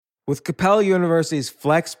With Capella University's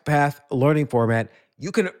FlexPath learning format,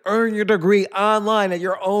 you can earn your degree online at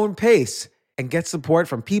your own pace and get support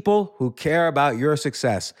from people who care about your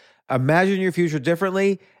success. Imagine your future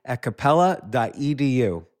differently at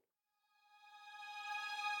capella.edu.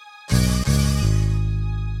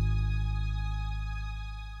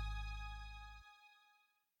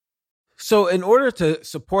 So, in order to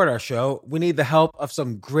support our show, we need the help of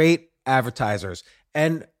some great advertisers.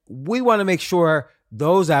 And we want to make sure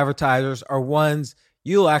those advertisers are ones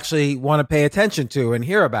you'll actually want to pay attention to and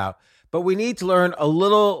hear about. But we need to learn a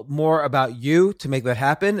little more about you to make that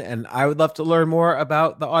happen. And I would love to learn more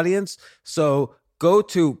about the audience. So go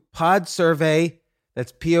to PodSurvey,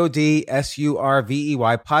 that's PodSurvey,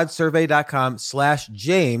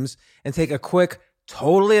 podsurvey.com/James, and take a quick,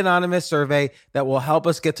 totally anonymous survey that will help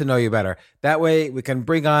us get to know you better. That way we can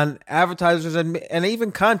bring on advertisers and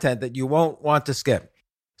even content that you won't want to skip.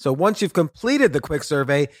 So once you've completed the quick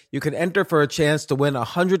survey, you can enter for a chance to win a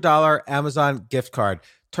 $100 Amazon gift card.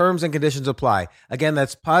 Terms and conditions apply. Again,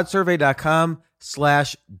 that's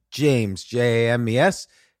podsurvey.com/James, James.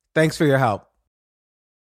 Thanks for your help.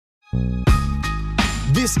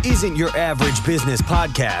 This isn't your average business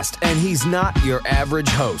podcast, and he's not your average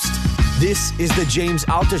host. This is the James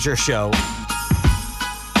Altucher Show.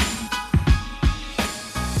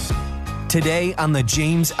 Today on the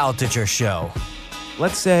James Altucher Show.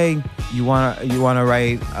 Let's say you want to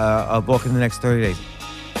write a book in the next 30 days.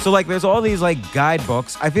 So like there's all these like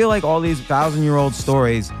guidebooks. I feel like all these 1,000-year-old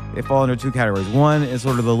stories, they fall under two categories. One is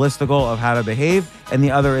sort of the listicle of how to behave, and the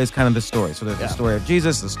other is kind of the story. So there's the story of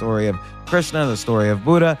Jesus, the story of Krishna, the story of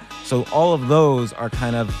Buddha. So all of those are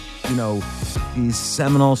kind of, these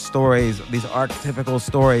seminal stories, these archetypical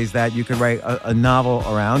stories that you could write a novel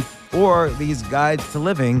around, or these guides to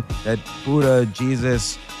living that Buddha,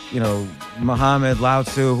 Jesus, Muhammad, Lao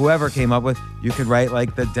Tzu, whoever came up with. You could write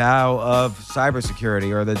like the Tao of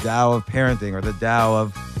cybersecurity, or the Tao of parenting, or the Tao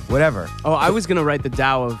of whatever. Oh, I was going to write the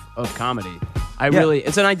Tao of comedy.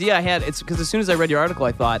 It's an idea I had. It's because as soon as I read your article,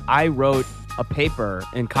 I thought I wrote a paper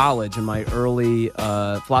in college in my early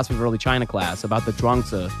philosophy of early China class about the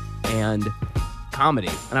Zhuangzi and comedy.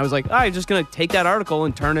 And I was like, I'm just going to take that article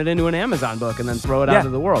and turn it into an Amazon book and then throw it out to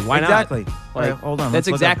the world. Why not? Exactly. Like, hold on. That's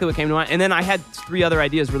exactly what came to mind. And then I had 3 other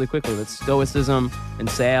ideas really quickly with stoicism and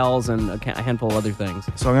sales and a handful of other things.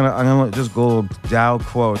 So I'm gonna just Google Tao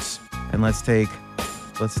quotes, and let's take.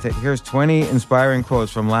 Here's 20 inspiring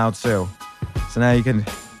quotes from Lao Tzu. So now you can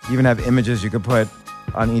even have images you could put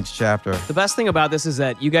on each chapter. The best thing about this is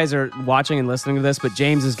that you guys are watching and listening to this, but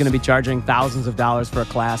James is going to be charging thousands of dollars for a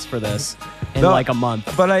class for this in like a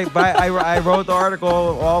month. But I wrote the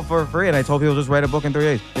article all for free, and I told people just write a book in 3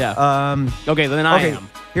 days. Yeah. Okay, then I am.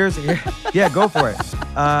 Go for it.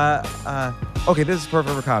 Okay, this is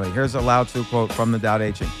perfect for comedy. Here's a Lao Tzu quote from the Tao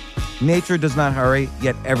Te Ching. Nature does not hurry,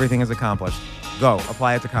 yet everything is accomplished. Go,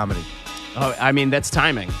 apply it to comedy. Oh, I mean, that's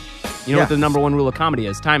timing. You know what the number one rule of comedy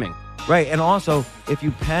is? Timing. Right, and also, if you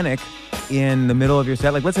panic in the middle of your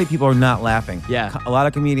set, like let's say people are not laughing. Yeah. A lot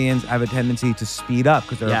of comedians have a tendency to speed up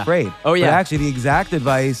because they're afraid. Oh, yeah. But actually, the exact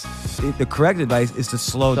advice, the correct advice is to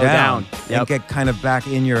slow down. And get kind of back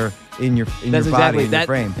in your body, in your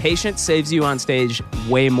frame. Patience saves you on stage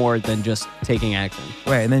way more than just taking action.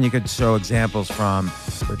 Right, and then you could show examples from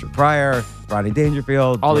Richard Pryor, Rodney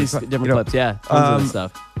Dangerfield. All these different clips, tons of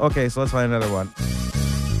stuff. Okay, so let's find another one.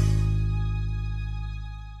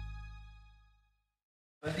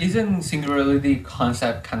 Isn't singularity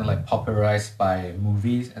concept kind of like popularized by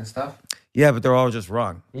movies and stuff? Yeah, but they're all just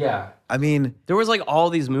wrong. Yeah. I mean, there was like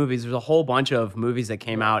all these movies. There's a whole bunch of movies that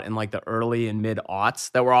came out in like the early and mid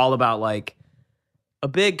aughts that were all about like a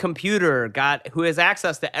big computer who has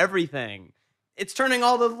access to everything. It's turning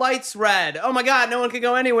all the lights red. Oh my God, no one can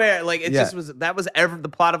go anywhere. Like it just was. That was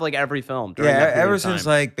the plot of like every film. During that ever since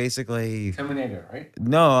like basically Terminator, right?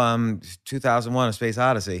 No, 2001: A Space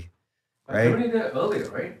Odyssey. Right? Terminator earlier,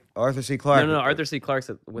 right? Arthur C. Clarke. No, Arthur C. Clarke's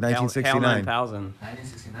with 1969. HAL 9000.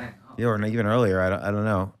 1969. Oh. Yeah, or even earlier. I don't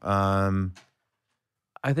know.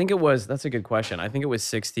 I think it was. That's a good question. I think it was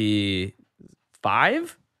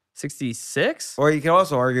 65, 66. Or you can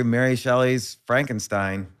also argue Mary Shelley's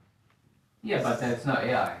Frankenstein. Yeah, but that's not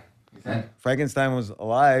AI. Is that? Frankenstein was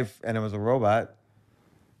alive and it was a robot.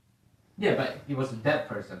 Yeah, but he was a dead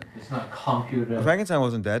person. It's not a computer. Frankenstein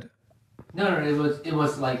wasn't dead. No, it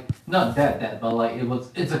was like not dead, but like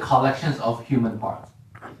it's a collection of human parts.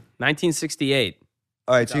 1968.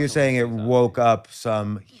 All right, so you're saying it woke up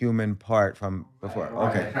some human part from before.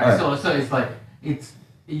 Right. Right. So it's like it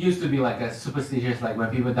used to be like a superstitious, like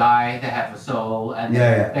when people die, they have a soul and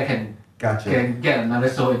they can get another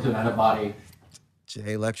soul into another body.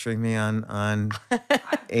 Jay lecturing me on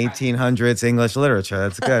 1800s English literature.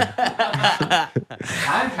 That's good.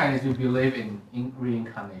 I'm Chinese. We believe in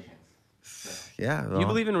reincarnations. So, Yeah. You well,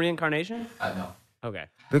 believe in reincarnation? no. Okay.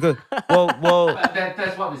 because well, But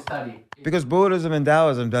that's what we study. because Buddhism and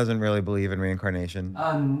Taoism doesn't really believe in reincarnation.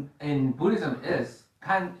 In Buddhism is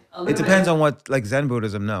It depends on what, like Zen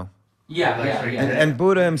Buddhism, no. Yeah. And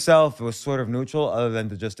Buddha himself was sort of neutral, other than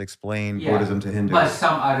to just explain Yeah. Buddhism to Hindus. But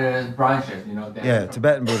some other branches, Yeah,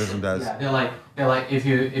 Tibetan Buddhism does. Yeah, they're like if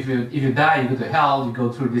you die, you go to hell, you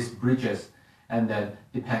go through these bridges, and then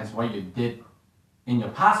depends what you did in your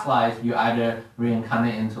past life. You either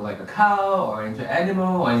reincarnate into like a cow, or into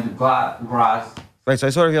animal, or into grass. Right, so I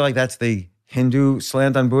sort of feel like that's the Hindu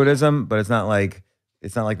slant on Buddhism, but it's not like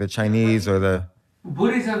the Chinese or the.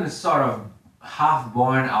 Buddhism is sort of half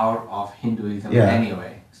born out of Hinduism Yeah.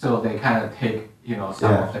 anyway, so they kind of take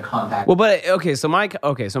some of the contact. Well, but so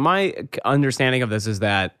my understanding of this is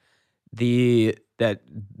that the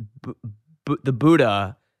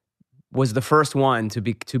Buddha was the first one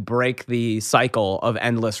to break the cycle of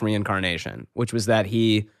endless reincarnation, which was that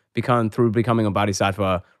he through becoming a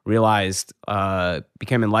bodhisattva realized,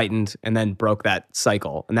 became enlightened, and then broke that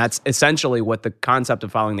cycle, and that's essentially what the concept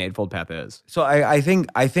of following the Eightfold Path is. So I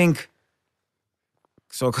think.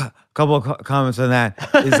 So a couple of comments on that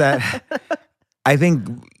is that I think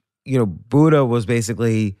Buddha was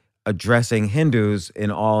basically addressing Hindus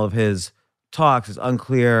in all of his talks. It's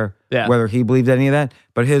unclear whether he believed any of that,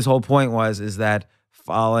 but his whole point is that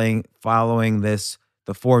following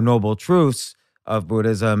the Four Noble Truths of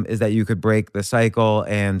Buddhism is that you could break the cycle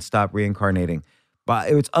and stop reincarnating. But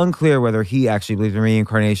it's unclear whether he actually believed in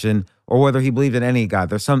reincarnation or whether he believed in any god.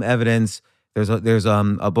 There's some evidence. There's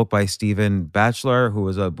a book by Stephen Batchelor, who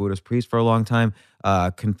was a Buddhist priest for a long time,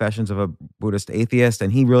 Confessions of a Buddhist Atheist,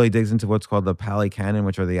 and he really digs into what's called the Pali Canon,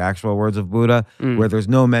 which are the actual words of Buddha, where there's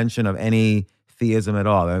no mention of any theism at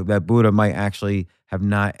all. That Buddha might actually have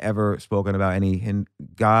not ever spoken about any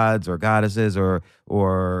gods or goddesses or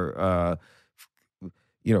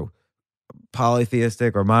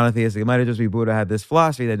polytheistic or monotheistic. It might have just be Buddha had this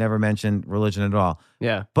philosophy that never mentioned religion at all.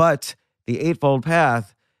 Yeah. But the Eightfold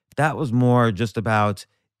Path, that was more just about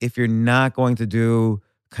if you're not going to do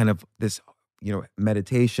kind of this,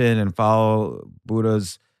 meditation and follow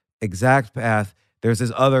Buddha's exact path, there's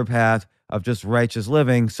this other path of just righteous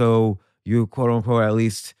living. So you, quote unquote, at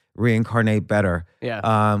least reincarnate better.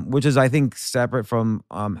 Yeah. Which is, I think, separate from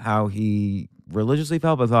how he religiously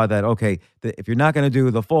felt, but thought that, okay, if you're not going to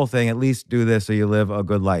do the full thing, at least do this so you live a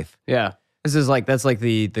good life. Yeah. This is like that's like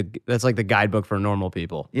the guidebook for normal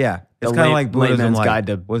people. Yeah, it's kind of like Buddhism Light guide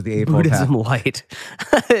to was the Eightfold Buddhism Path. Light.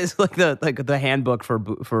 It's like the handbook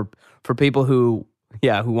for people who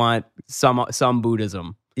want some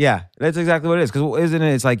Buddhism. Yeah, that's exactly what it is. Because isn't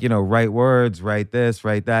it? It's like write words, write this,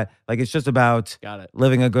 write that. Like it's just about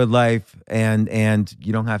living a good life, and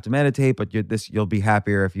you don't have to meditate, but you'll be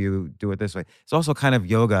happier if you do it this way. It's also kind of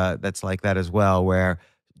yoga that's like that as well, where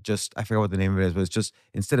I forget what the name of it is, but it's just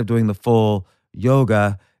instead of doing the full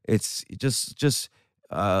yoga, it's just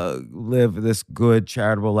live this good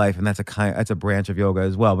charitable life, and that's a branch of yoga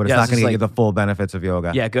as well. But it's not going to get you the full benefits of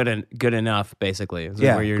yoga. Yeah, good enough, basically.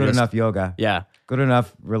 Where you're enough yoga. Yeah, good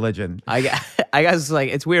enough religion. I guess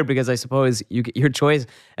it's weird because I suppose your choice.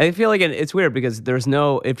 I feel like it's weird because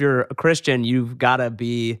if you're a Christian, you've got to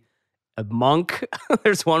be a monk.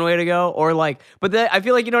 There's one way to go, but I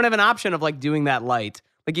feel like you don't have an option of doing that light.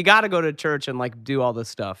 Like you got to go to church and do all this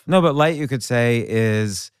stuff. No, but light you could say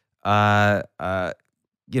is living a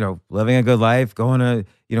good life, going to,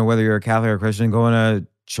 whether you're a Catholic or Christian, going to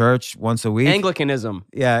church once a week. Anglicanism.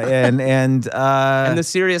 Yeah, and and the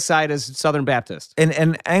serious side is Southern Baptist.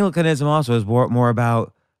 And Anglicanism also is more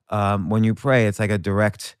about when you pray, it's like a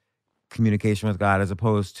direct communication with God as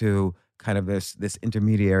opposed to kind of this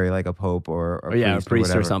intermediary like a pope or a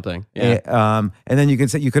priest or something. Yeah. And then you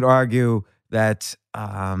could argue that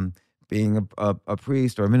being a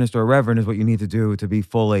priest or a minister or reverend is what you need to do to be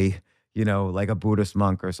fully, like a Buddhist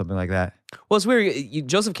monk or something like that. Well, it's weird.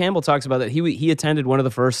 Joseph Campbell talks about that. He attended one of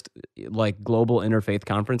the first global interfaith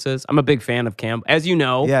conferences. I'm a big fan of Campbell, as you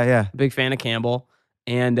know. Yeah. Big fan of Campbell,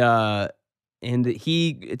 and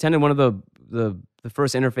he attended one of the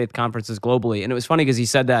first interfaith conferences globally. And it was funny because he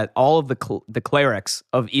said that all of the clerics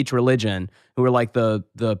of each religion, who were like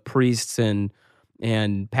the priests and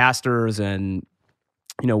pastors and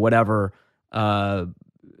whatever,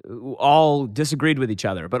 all disagreed with each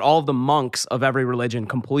other, but all of the monks of every religion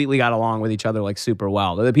completely got along with each other super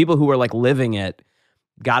well. The people who were living it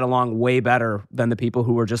got along way better than the people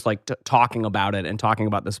who were just talking about it and talking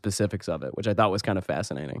about the specifics of it, which I thought was kind of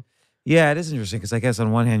fascinating. Yeah, it is interesting because I guess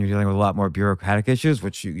on one hand you're dealing with a lot more bureaucratic issues,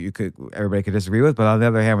 which everybody could disagree with, but on the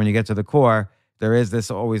other hand, when you get to the core, there is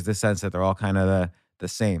always this sense that they're all kind of the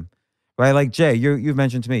same, right? Like Jay, you've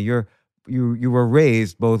mentioned to me you were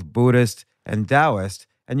raised both Buddhist and Taoist,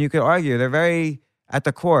 and you could argue they're very at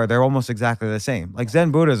the core they're almost exactly the same. Like Zen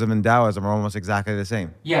Buddhism and Taoism are almost exactly the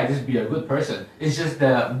same. Yeah, just be a good person. It's just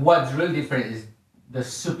what's really different is the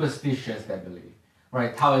superstitious that believe.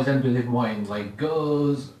 Right, Taoism believe more in like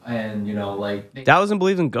ghosts and Taoism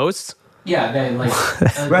believes in ghosts. yeah, they like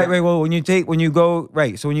Right. Well, when you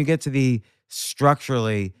get to the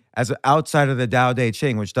structurally as outside of the Tao Te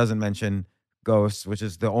Ching, which doesn't mention ghosts, which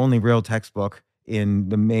is the only real textbook in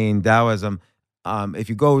the main Taoism. If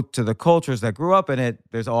you go to the cultures that grew up in it,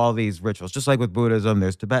 there's all these rituals, just like with Buddhism.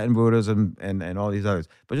 There's Tibetan Buddhism and all these others.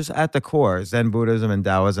 But just at the core, Zen Buddhism and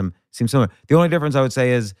Taoism seem similar. The only difference I would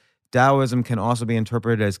say is Taoism can also be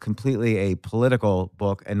interpreted as completely a political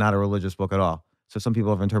book and not a religious book at all. So some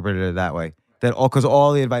people have interpreted it that way. That because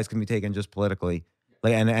all the advice can be taken just politically,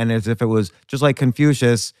 like and as if it was just like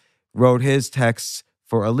Confucius wrote his texts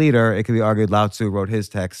for a leader, it could be argued Lao Tzu wrote his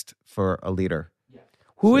text for a leader.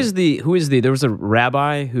 Who is the there was a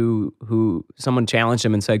rabbi who someone challenged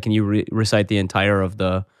him and said, can you recite the entire of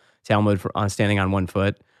the Talmud on standing on one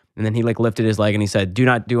foot? And then he like lifted his leg and he said, do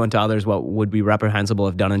not do unto others what would be reprehensible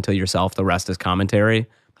if done unto yourself. The rest is commentary.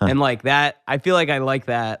 Huh. And like that, I feel like I like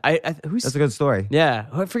that. That's a good story. Yeah.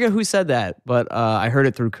 I forget who said that, but I heard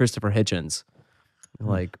it through Christopher Hitchens.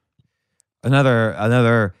 Like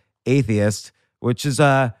another atheist, which is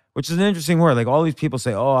an interesting word. Like all these people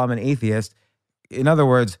say, oh, I'm an atheist. In other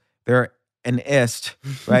words, they're an ist,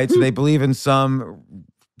 right? So they believe in some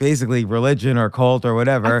basically religion or cult or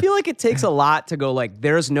whatever. I feel like it takes a lot to go like,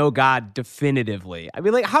 there's no God definitively. I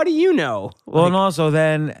mean, like, how do you know? Well, and also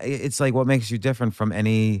then it's like what makes you different from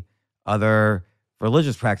any other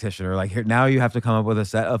religious practitioner. Like here, now you have to come up with a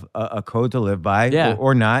set of a code to live by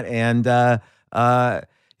or not. And,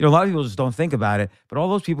 a lot of people just don't think about it. But all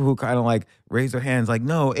those people who kind of like raise their hands like,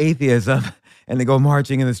 no, atheism, and they go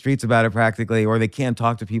marching in the streets about it practically, or they can't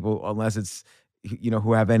talk to people unless it's,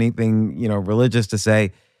 who have anything, religious to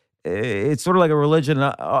say. It's sort of like a religion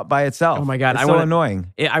by itself. Oh my God, it's so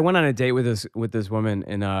annoying. I went on a date with this woman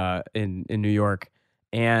in New York,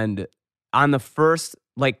 and on the first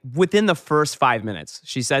within the first 5 minutes,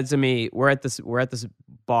 she said to me, "We're at this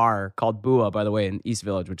bar called Bua, by the way, in East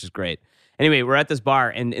Village, which is great." Anyway, we're at this bar,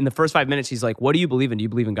 and in the first 5 minutes, she's like, "What do you believe in? Do you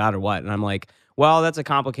believe in God or what?" And I'm like, "Well, that's a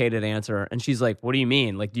complicated answer." And she's like, "What do you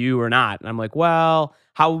mean? Like, do you or not?" And I'm like, "Well,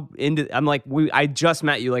 I just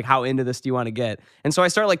met you. Like, how into this do you want to get?" And so I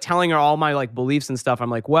start like telling her all my like beliefs and stuff. I'm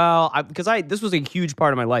like, "Well, this was a huge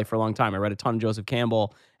part of my life for a long time. I read a ton of Joseph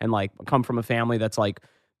Campbell and like come from a family that's like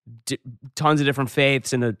tons of different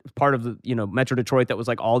faiths and a part of the Metro Detroit that was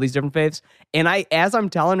like all these different faiths." And as I'm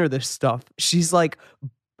telling her this stuff, she's like,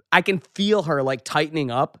 I can feel her like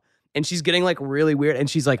tightening up. And she's getting like really weird, and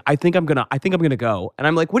she's like, "I think I'm gonna go." And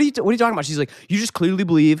I'm like, "What are you talking about?" She's like, "You just clearly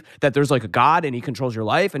believe that there's like a God and he controls your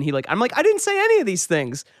life." And I'm like, "I didn't say any of these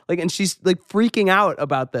things." Like, and she's like freaking out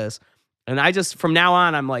about this. And I just from now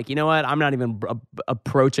on, I'm like, you know what? I'm not even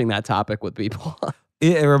approaching that topic with people.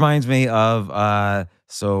 It reminds me of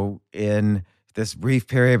so in this brief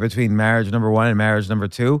period between marriage number 1 and marriage number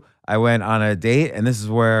 2, I went on a date, and this is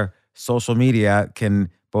where social media can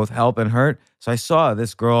both help and hurt. So I saw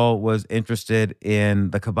this girl was interested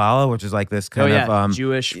in the Kabbalah, which is like this kind of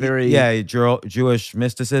Jewish, Jewish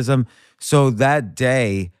mysticism. So that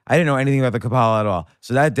day, I didn't know anything about the Kabbalah at all.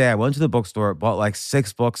 So that day, I went to the bookstore, bought like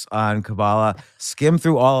 6 books on Kabbalah, skimmed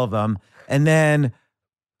through all of them, and then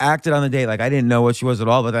acted on the date like I didn't know what she was at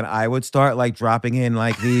all. But then I would start like dropping in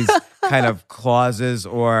like these kind of clauses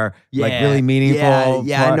or like really meaningful.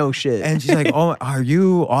 Yeah, no shit. And she's like, "Oh, are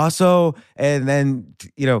you also?" And then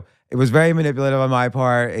it was very manipulative on my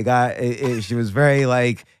part. She was very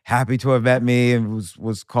like happy to have met me and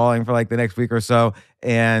was calling for like the next week or so,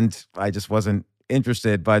 and I just wasn't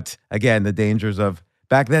interested. But again, the dangers of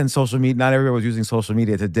back then social media. Not everyone was using social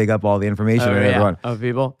media to dig up all the information of everyone. Of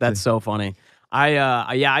people. That's so funny.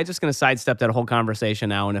 I just gonna sidestep that whole conversation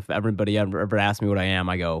now. And if everybody ever asks me what I am,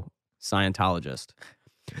 I go Scientologist.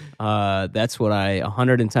 That's what I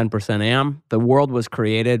 110% am. The world was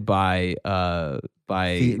created by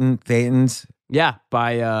Thetans. Yeah,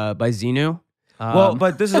 by Xenu. Well,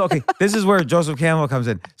 but this is okay. This is where Joseph Campbell comes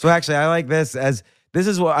in. So actually, I like this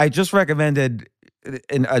is what I just recommended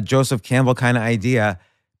in a Joseph Campbell kind of idea,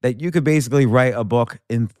 that you could basically write a book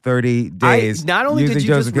in 30 days. Not only did using you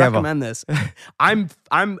Joseph just Campbell. recommend this, I'm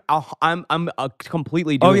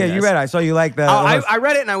completely Oh doing yeah, this. you read it. I saw you like the. I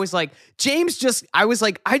read it and I was like, I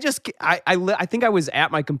think I was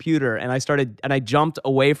at my computer and I jumped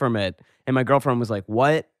away from it and my girlfriend was like,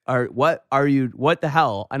 what the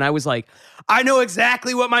hell? And I was like, I know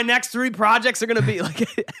exactly what my next 3 projects are going to be. Like,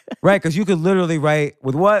 Right, because you could literally write,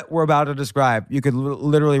 with what we're about to describe, you could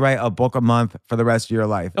literally write a book a month for the rest of your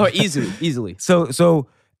life. oh, easily. So,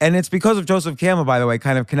 and it's because of Joseph Campbell, by the way,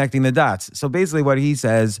 kind of connecting the dots. So basically what he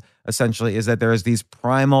says, essentially, is that there's these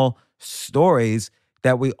primal stories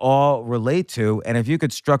that we all relate to. And if you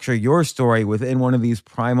could structure your story within one of these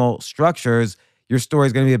primal structures, your story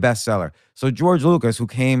is going to be a bestseller. So George Lucas, who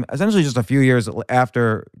came essentially just a few years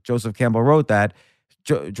after Joseph Campbell wrote that,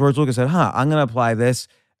 George Lucas said, I'm going to apply this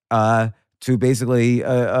to basically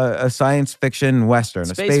a science fiction Western,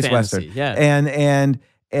 a space fantasy, Western. yeah.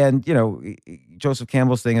 And you know, Joseph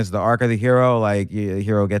Campbell's thing is the arc of the hero. Like the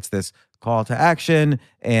hero gets this call to action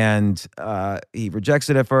and he rejects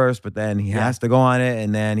it at first, but then he has to go on it.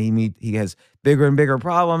 And then he has bigger and bigger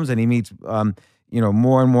problems and he meets,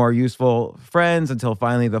 more and more useful friends until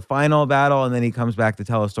finally the final battle. And then he comes back to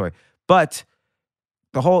tell a story. But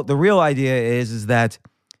the real idea is that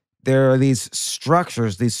there are these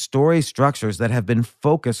structures, these story structures that have been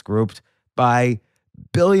focus grouped by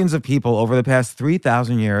billions of people over the past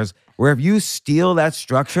 3,000 years, where if you steal that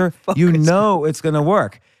structure, you know it's going to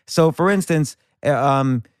work. So, for instance,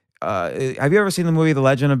 have you ever seen the movie The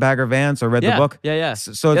Legend of Bagger Vance or read the book? Yeah.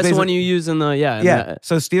 So that's the one you use in the, yeah.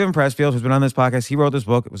 So Stephen Pressfield, who's been on this podcast, he wrote this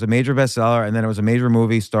book. It was a major bestseller, and then it was a major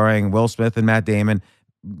movie starring Will Smith and Matt Damon.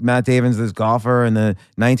 Matt Damon's this golfer in the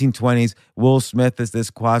 1920s. Will Smith is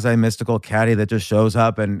this quasi-mystical caddy that just shows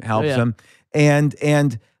up and helps him.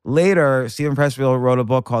 And later, Stephen Pressfield wrote a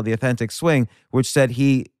book called The Authentic Swing, which said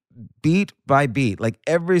he beat by beat, like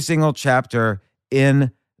every single chapter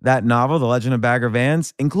in that novel, The Legend of Bagger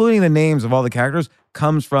Vance, including the names of all the characters,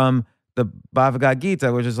 comes from the Bhagavad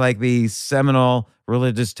Gita, which is like the seminal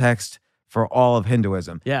religious text for all of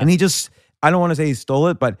Hinduism. Yeah. And he just, I don't want to say he stole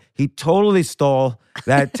it, but he totally stole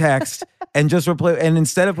that text and just and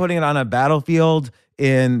instead of putting it on a battlefield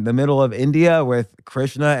in the middle of India with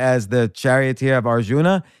Krishna as the charioteer of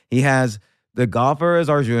Arjuna, he has the golfer as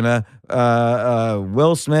Arjuna.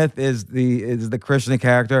 Will Smith is the Krishna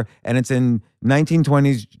character, and it's in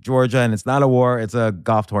 1920s Georgia, and it's not a war; it's a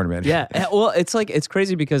golf tournament. Yeah, well, it's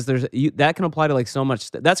crazy because that can apply to like so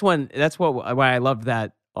much. That's why I loved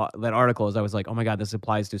that article is I was like, oh my God, this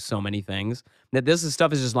applies to so many things. That this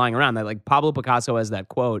stuff is just lying around. That like Pablo Picasso has that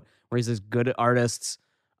quote where he says, "Good artists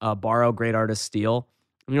borrow, great artists steal."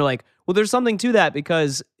 And you're like, well, there's something to that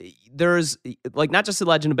because there's like not just The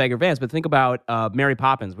Legend of Bagger Vance, but think about Mary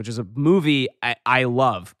Poppins, which is a movie I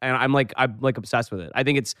love, and I'm obsessed with it. I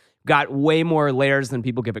think it's got way more layers than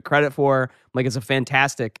people give it credit for. Like it's a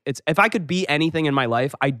fantastic. If I could be anything in my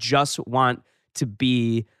life, I just want to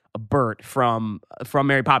be a Bert from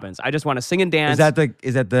Mary Poppins. I just want to sing and dance.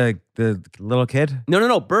 Is that the little kid?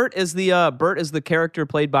 No. Bert is the character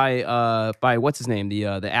played by what's his name?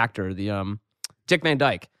 The actor, Dick Van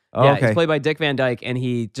Dyke. Oh, yeah, okay. he's played by Dick Van Dyke, and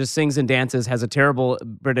he just sings and dances, has a terrible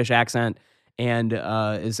British accent, and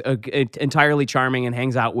is entirely charming and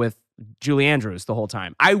hangs out with Julie Andrews the whole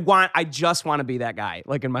time. I just want to be that guy,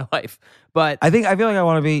 like in my life. But I feel like I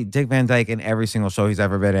want to be Dick Van Dyke in every single show he's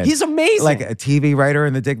ever been in. he's amazing. Like a TV writer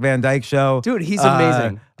in the Dick Van Dyke Show. Dude, he's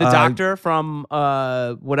amazing. The doctor from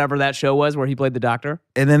whatever that show was where he played the doctor.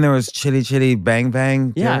 And then there was Chitty Chitty Bang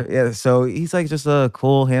Bang. Yeah. So he's like just a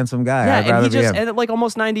cool, handsome guy. Yeah, I'd rather and be him. and like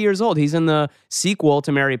almost 90 years old. He's in the sequel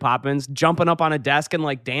to Mary Poppins, jumping up on a desk and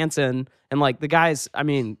like dancing. And like the guy's, I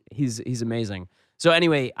mean, he's amazing. So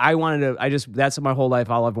anyway, that's my whole life.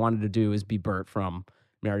 All I've wanted to do is be Bert from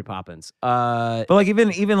Mary Poppins. But like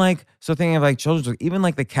even like, so thinking of like children's, even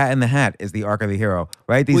like The Cat in the Hat is the arc of the hero,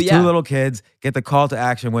 right? These two little kids get the call to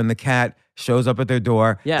action when the cat shows up at their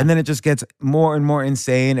door. Yeah. And then it just gets more and more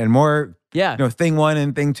insane and more, thing one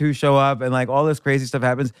and thing two show up and like all this crazy stuff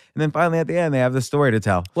happens. And then finally at the end, they have the story to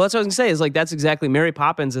tell. Well, that's what I was gonna say is like, that's exactly, Mary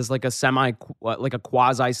Poppins is like like a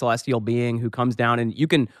quasi celestial being who comes down and you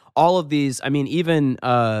can, all of these, I mean, even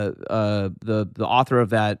the author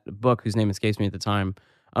of that book, whose name escapes me at the time,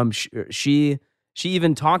 she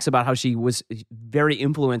even talks about how she was very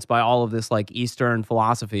influenced by all of this like Eastern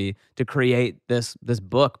philosophy to create this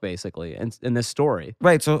book basically and this story.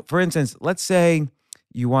 Right. So for instance, let's say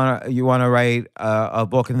you want to write a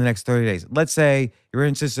book in the next 30 days. Let's say you're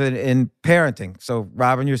interested in parenting. So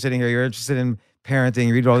Robin, you're sitting here, you're interested in parenting,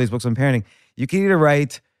 you read all these books on parenting. You can either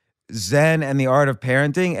write Zen and the Art of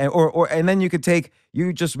Parenting, and then you could take,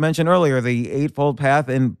 you just mentioned earlier, the Eightfold Path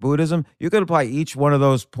in Buddhism. You could apply each one of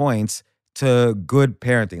those points to good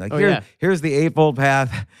parenting. Like here's the Eightfold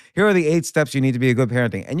Path. Here are the 8 steps you need to be a good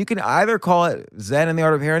parenting. And you can either call it Zen and the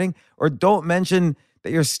Art of Parenting, or don't mention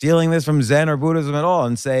that you're stealing this from Zen or Buddhism at all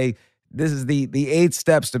and say, this is the 8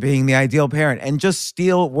 steps to being the ideal parent, and just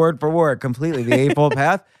steal word for word completely the Eightfold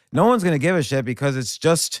Path. No one's going to give a shit because it's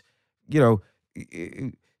just,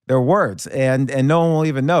 they're words, and no one will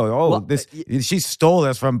even know. Oh, she stole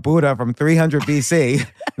this from Buddha from 300 BC.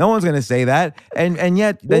 No one's going to say that, and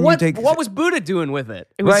yet then what was Buddha doing with it?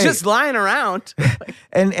 It was just lying around.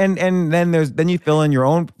 and then you fill in your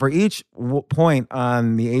own for each point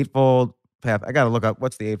on the Eightfold Path. I got to look up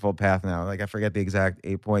what's the Eightfold Path now. Like I forget the exact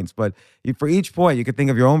 8 points, but for each point you could think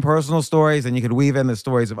of your own personal stories, and you could weave in the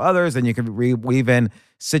stories of others, and you could weave in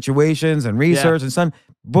situations and research and some.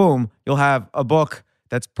 Boom, you'll have a book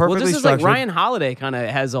that's perfectly this is structured. like Ryan Holiday kind of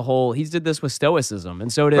has a whole. He did this with Stoicism,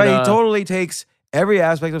 and so did. Right, he totally takes every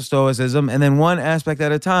aspect of Stoicism, and then one aspect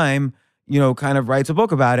at a time, kind of writes a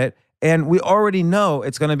book about it. And we already know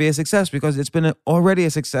it's going to be a success because it's been already a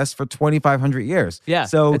success for 2,500 years. Yeah,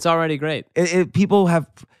 so it's already great. People have,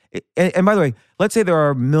 and by the way, let's say there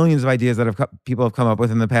are millions of ideas that people have come up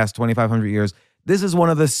with in the past 2,500 years. This is one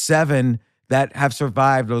of the 7 that have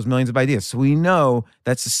survived those millions of ideas. So we know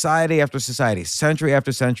that society after society, century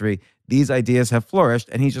after century, these ideas have flourished,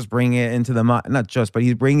 and he's just bringing it into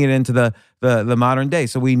he's bringing it into the modern day.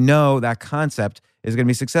 So we know that concept is going to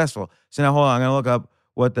be successful. So now hold on, I'm going to look up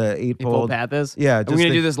what the Eightfold Path is. Yeah, we're gonna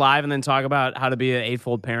do this live and then talk about how to be an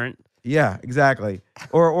eightfold parent. Yeah, exactly.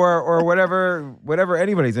 or whatever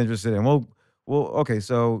anybody's interested in. We'll okay.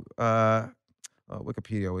 So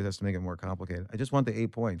Wikipedia always has to make it more complicated. I just want the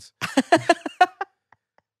 8 points.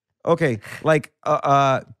 Okay, like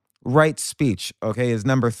right speech. Okay, is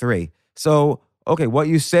number 3. So okay, what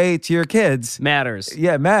you say to your kids matters.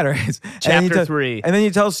 Yeah, it matters. Chapter 3, and then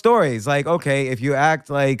you tell stories like, okay, if you act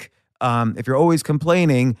like. If you're always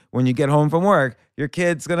complaining when you get home from work, your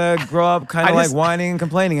kid's gonna grow up kind of like whining and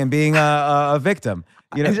complaining and being a victim.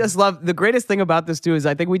 I just love the greatest thing about this too is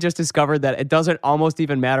I think we just discovered that it doesn't almost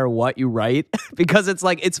even matter what you write because it's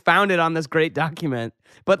like it's founded on this great document.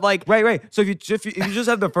 But like right. So if you just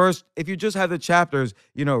have the chapters,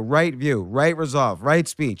 right view, right resolve, right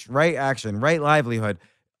speech, right action, right livelihood.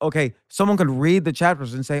 Okay, someone could read the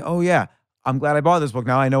chapters and say, oh yeah, I'm glad I bought this book.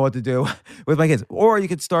 Now I know what to do with my kids. Or you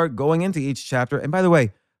could start going into each chapter. And by the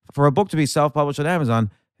way, for a book to be self-published on Amazon,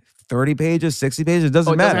 30 pages, 60 pages, it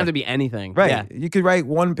doesn't matter. It doesn't have to be anything. Right. Yeah. You could write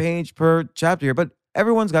 1 page per chapter here, but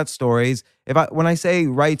everyone's got stories. When I say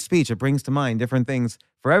write speech, it brings to mind different things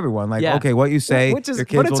for everyone. Like, okay, what you say, your kids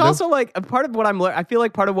but it's will also like a part of what I'm learning. I feel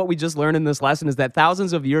like part of what we just learned in this lesson is that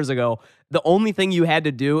thousands of years ago, the only thing you had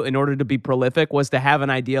to do in order to be prolific was to have an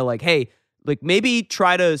idea like, hey, like maybe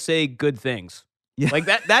try to say good things. Yeah. Like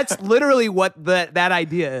that's literally what that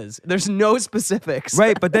idea is. There's no specifics.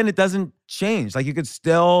 Right, but then it doesn't change. Like you could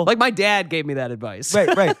still like my dad gave me that advice.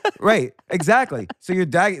 Right. Exactly. So your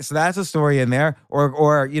dad, so that's a story in there.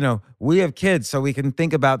 Or we have kids, so we can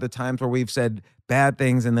think about the times where we've said bad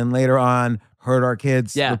things and then later on heard our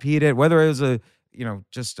kids repeat it, whether it was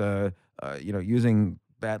using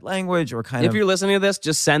bad language or if you're listening to this,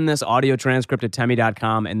 just send this audio transcript at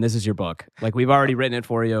Temi.com and this is your book. Like we've already written it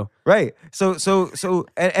for you. Right. So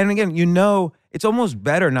and again, it's almost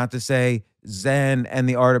better not to say Zen and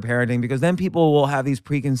the Art of Parenting because then people will have these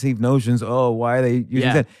preconceived notions. Oh, why are they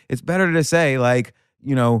using Zen? It's better to say like,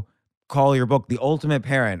 call your book The Ultimate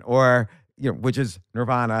Parent or, which is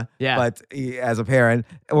Nirvana, but as a parent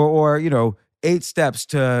or 8 steps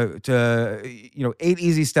to 8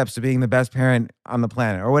 easy steps to being the best parent on the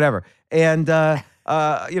planet or whatever. And,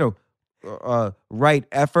 right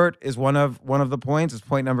effort is one of the points. It's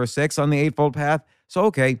point number 6 on the Eightfold Path. So,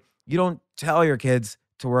 okay, you don't tell your kids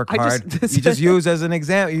to work hard. You just use as an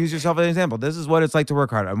example. You use yourself as an example. This is what it's like to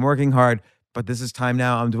work hard. I'm working hard, but this is time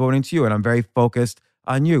now I'm devoting to you. And I'm very focused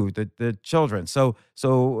on you, the children. So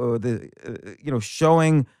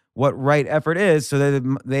showing what right effort is so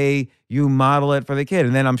that you model it for the kid.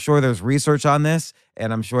 And then I'm sure there's research on this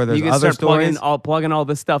and I'm sure there's other stories. Plugging all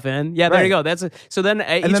this stuff in. Yeah, there you go. So then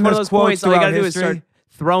each one of those points, all you got to do is start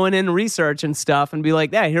throwing in research and stuff and be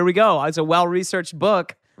like, yeah, here we go. It's a well-researched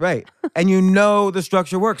book. Right. And the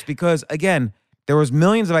structure works because, again, there was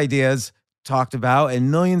millions of ideas talked about and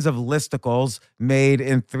millions of listicles made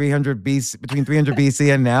in between 300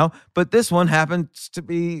 BC and now. But this one happens to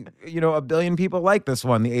be, a billion people like this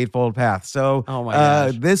one, the Eightfold Path. So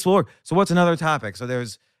this will work. So what's another topic? So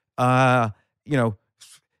there's,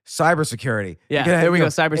 cybersecurity. Yeah, there we go.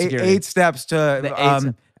 Cybersecurity. 8 steps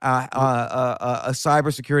to a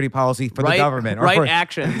cybersecurity policy for the government. Or Right for,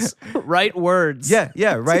 actions. Right words. Yeah,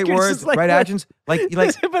 right You're words, just like, right what? actions. Like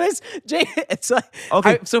But it's like,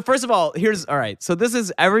 Okay. so first of all, all right. So this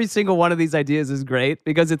is, every single one of these ideas is great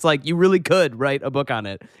because it's like you really could write a book on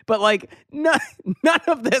it. But like none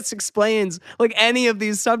of this explains like any of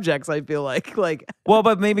these subjects, I feel like. well,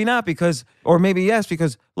 but maybe not because, or maybe yes,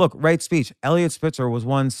 because look, right speech. Elliot Spitzer was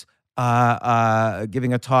once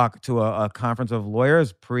giving a talk to a conference of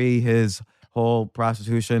lawyers pre his whole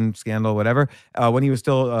prostitution scandal, whatever, when he was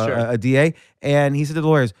still Sure. a DA. And he said to the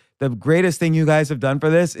lawyers, the greatest thing you guys have done for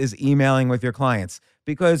this is emailing with your clients,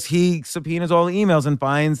 because he subpoenas all the emails and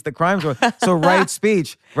finds the crimes. So right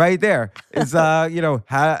speech right there is, they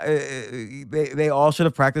all should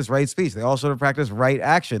have practiced right speech. They all should have practiced right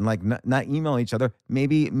action, like not email each other.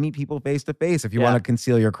 Maybe meet people face to face if you want to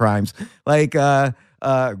conceal your crimes. Like, right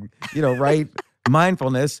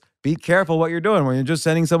mindfulness. Be careful what you're doing when you're just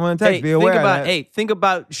sending someone a text. Be aware. Think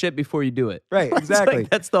about shit before you do it. Right, It's like, exactly.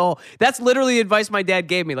 that's literally the advice my dad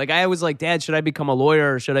gave me. Like, I was like, Dad, should I become a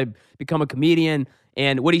lawyer or should I become a comedian?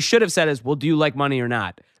 And what he should have said is, well, do you like money or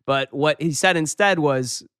not? But what he said instead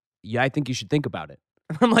was, yeah, I think you should think about it.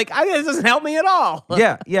 I'm like, this doesn't help me at all.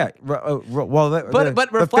 Yeah. Well,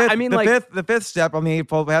 the fifth step on the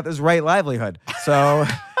Eightfold Path is right livelihood. So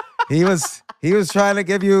he was trying to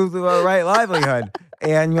give you the right livelihood.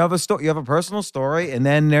 And you have a story, you have a personal story, and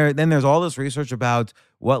then there's all this research about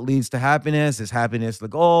what leads to happiness. Is happiness the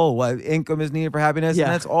goal? What income is needed for happiness? Yeah.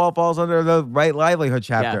 And that's all falls under the right livelihood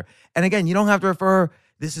chapter. Yeah. And again, you don't have to refer.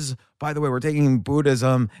 This is, by the way, we're taking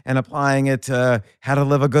Buddhism and applying it to how to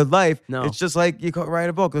live a good life. No. It's just like you could write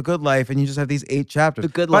a book, The Good Life, and you just have these 8 chapters. The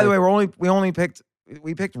Good By the Life. way,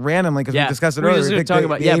 we picked randomly because we discussed it we were earlier. just We picked talking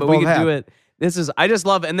the about, but we Eightfold could Path. do it. I just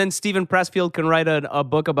love it. And then Stephen Pressfield can write a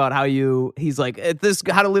book about how he's like,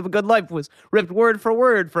 how to live a good life was ripped word for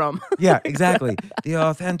word from. Yeah, exactly. The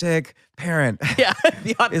authentic parent Yeah,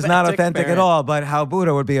 the is not authentic parent. at all, but how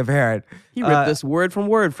Buddha would be a parent. He ripped this word from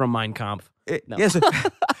word from Mein Kampf. No. Yes.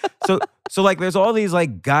 So like there's all these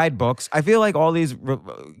like guidebooks. I feel like all these,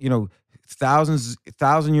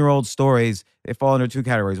 1,000-year-old stories, they fall into 2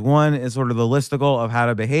 categories. One is sort of the listicle of how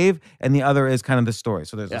to behave, and the other is kind of the story.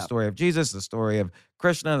 So there's the story of Jesus, the story of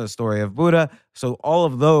Krishna, the story of Buddha. So all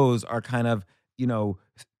of those are kind of,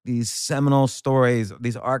 these seminal stories,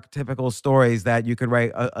 these archetypical stories that you could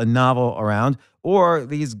write a novel around, or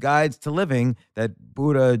these guides to living that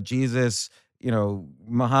Buddha, Jesus,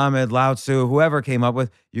 Muhammad, Lao Tzu, whoever came up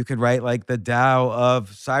with. You could write like the Tao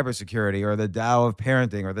of cybersecurity, or the Tao of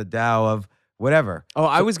parenting, or the Tao of whatever. Oh,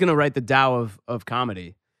 I was going to write the Tao of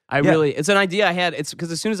comedy. It's an idea I had. It's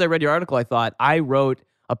because as soon as I read your article, I thought I wrote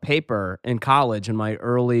a paper in college in my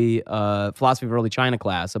early philosophy of early China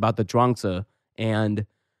class about the Zhuangzi and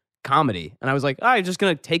comedy. And I was like, I'm just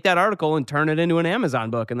going to take that article and turn it into an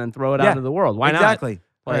Amazon book and then throw it out into the world. Why not? Exactly. Like,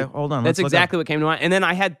 all right, hold on. That's exactly what came to mind. And then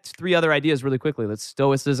I had 3 other ideas really quickly. That's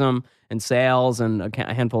stoicism and sales and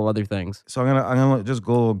a handful of other things. So I'm gonna just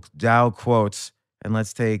Google Tao quotes, and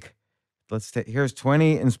let's take. Here's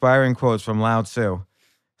 20 inspiring quotes from Lao Tzu.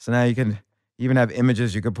 So now you can even have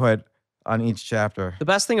images you could put on each chapter. The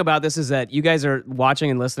best thing about this is that you guys are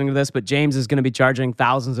watching and listening to this, but James is going to be charging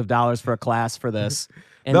thousands of dollars for a class for this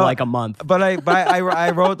in like a month. But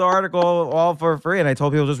I wrote the article all for free, and I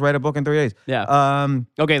told people just write a book in 3 days. Yeah.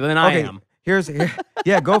 Okay, then I am.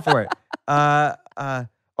 Go for it.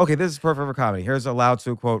 Okay, this is perfect for comedy. Here's a Lao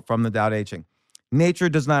Tzu quote from the Tao Te Ching. Nature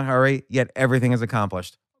does not hurry, yet everything is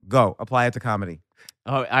accomplished. Go, apply it to comedy.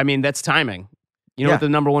 Oh, I mean, that's timing. You know what the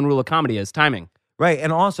number 1 rule of comedy is? Timing. Right,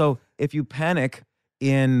 and also, if you panic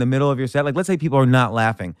in the middle of your set, like let's say people are not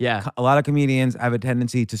laughing. Yeah. A lot of comedians have a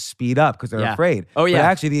tendency to speed up because they're afraid. Oh, yeah. But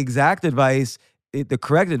actually, the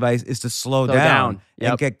correct advice is to slow down. Yep.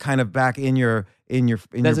 And get kind of back in your That's your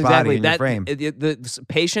body, exactly in your frame. The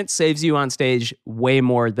patience saves you on stage way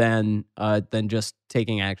more than just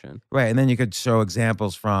taking action. Right, and then you could show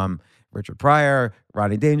examples from Richard Pryor,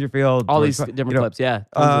 Rodney Dangerfield, All George these Clooney, different clips, yeah,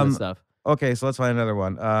 tons of this stuff. Okay, so let's find another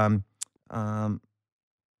one.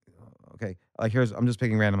 Okay, I'm just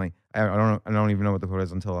picking randomly. I don't even know what the quote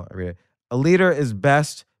is until I read it. A leader is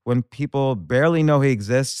best when people barely know he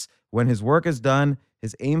exists. When his work is done,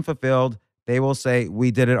 his aim fulfilled, they will say,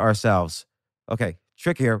 "We did it ourselves." Okay,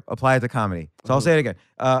 trick here. Apply it to comedy. So I'll say it again.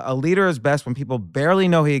 A leader is best when people barely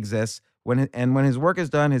know he exists. When his work is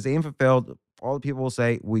done, his aim fulfilled, all the people will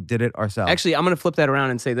say, "We did it ourselves." Actually, I'm going to flip that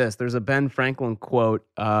around and say this. There's a Ben Franklin quote.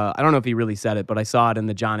 I don't know if he really said it, but I saw it in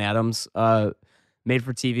the John Adams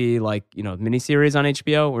made-for-TV miniseries on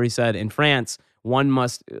HBO, where he said, "In France, one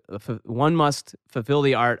must fulfill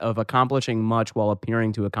the art of accomplishing much while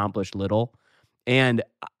appearing to accomplish little." And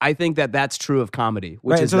I think that that's true of comedy,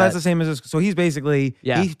 which Right, is so that's the same as this. So he basically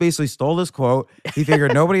stole this quote. He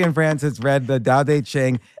figured nobody in France has read the Tao Te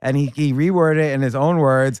Ching, and he reworded it in his own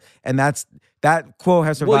words, and that quote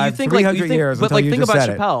has survived 300 years but until like you think just about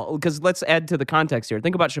said Chappelle, because let's add to the context here.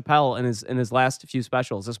 Think about Chappelle in his last few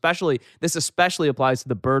specials. This especially applies to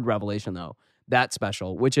the Bird Revelation though. That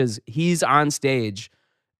special, which is he's on stage.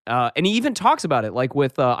 And he even talks about it, like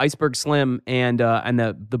with Iceberg Slim and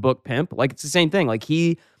the book Pimp. Like it's the same thing. Like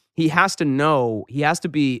he has to know, he has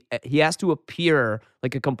to appear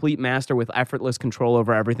like a complete master with effortless control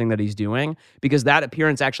over everything that he's doing, because that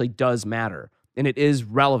appearance actually does matter and it is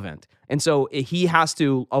relevant. And so he has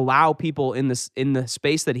to allow people in the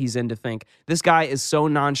space that he's in to think this guy is so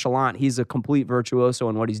nonchalant. He's a complete virtuoso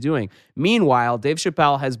in what he's doing. Meanwhile, Dave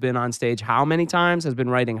Chappelle has been on stage how many times? Has been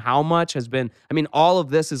writing how much? All of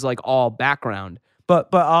this is like all background. But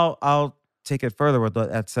I'll take it further with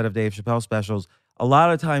that set of Dave Chappelle specials. A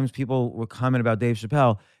lot of times people would comment about Dave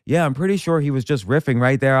Chappelle. Yeah, I'm pretty sure he was just riffing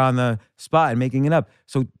right there on the spot and making it up.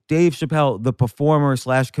 So Dave Chappelle, the performer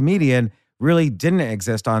 / comedian, really didn't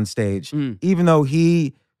exist on stage, even though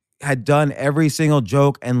he had done every single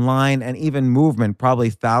joke and line and even movement probably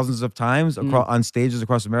thousands of times on stages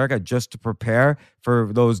across America just to prepare for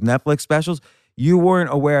those Netflix specials. You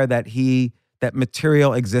weren't aware that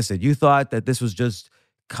material existed. You thought that this was just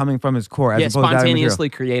coming from his core, as opposed to spontaneously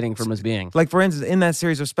creating from his being. Like, for instance, in that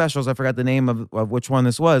series of specials, I forgot the name of which one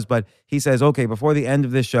this was, but he says, okay, before the end of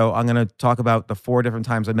this show, I'm going to talk about the 4 different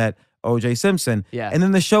times I met O.J. Simpson. Yeah. And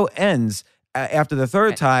then the show ends after the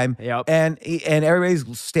third time, Yep. and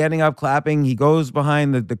everybody's standing up, clapping. He goes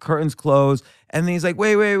behind, the curtains close, and then he's like,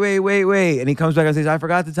 wait. And he comes back and says, I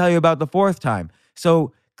forgot to tell you about the 4th time.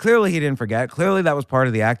 So clearly he didn't forget. Clearly that was part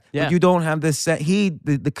of the act. Yeah. But you don't have this.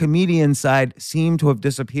 The comedian side seemed to have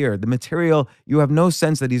disappeared. The material, you have no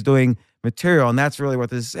sense that he's doing material. And that's really what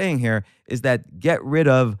this is saying here, is that get rid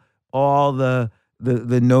of all the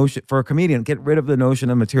notion for a comedian. Get rid of the notion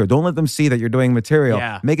of material. Don't let them see that you're doing material.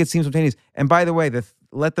 Yeah. Make it seem spontaneous. And by the way,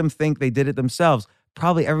 let them think they did it themselves.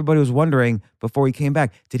 Probably everybody was wondering before he came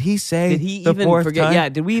back, did he say Did he the even 4th forget? time? Yeah,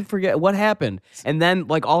 did we forget what happened? And then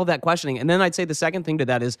like all of that questioning. And then I'd say the second thing to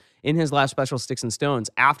that is in his last special, Sticks and Stones,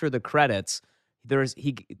 after the credits, there's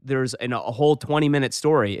a whole 20-minute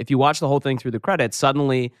story. If you watch the whole thing through the credits,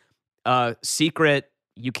 suddenly secret,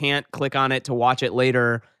 you can't click on it to watch it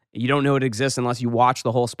later. You don't know it exists unless you watch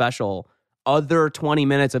the whole special. Other 20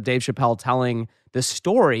 minutes of Dave Chappelle telling the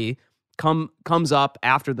story comes up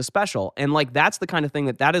after the special. And like that's the kind of thing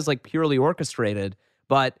that is like purely orchestrated,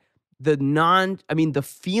 but the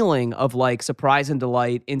feeling of like surprise and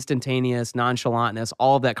delight, instantaneous nonchalantness,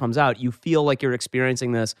 all of that comes out. You feel like you're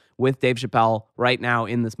experiencing this with Dave Chappelle right now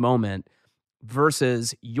in this moment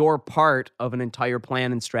versus you're part of an entire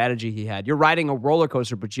plan and strategy he had. You're riding a roller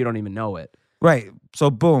coaster, but you don't even know it. Right.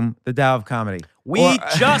 So boom, the Tao of comedy. We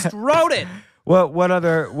just wrote it. What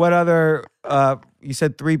other you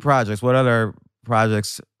said 3 projects. What other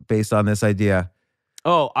projects based on this idea?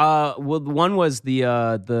 Well, one was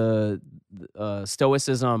the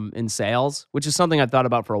stoicism in sales, which is something I've thought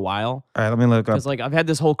about for a while. All right, let me look up. Because like I've had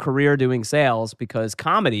this whole career doing sales because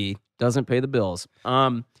comedy doesn't pay the bills.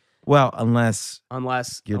 Well, unless you're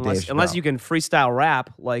Dave unless Chappelle. you can freestyle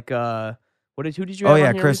rap like who did you Oh have yeah,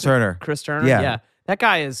 on here Chris recently? Turner. Chris Turner? Yeah. That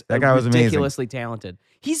guy was ridiculously talented.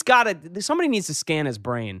 He's got to somebody needs to scan his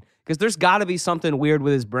brain because there's got to be something weird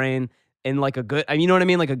with his brain in like a good, you know what I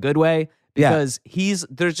mean? Like a good way. Because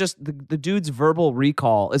there's just the dude's verbal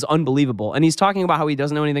recall is unbelievable. And he's talking about how he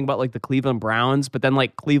doesn't know anything about like the Cleveland Browns, but then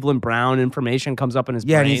like Cleveland Brown information comes up in his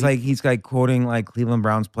brain. Yeah, and he's like quoting like Cleveland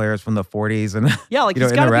Browns players from the 40s and yeah, like you know,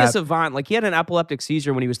 he's got to be a rap. savant. Like he had an epileptic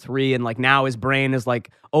seizure when he was 3, and like now his brain is like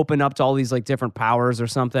open up to all these like different powers or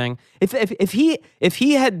something. If this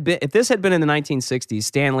had been in the 1960s,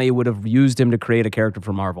 Stan Lee would have used him to create a character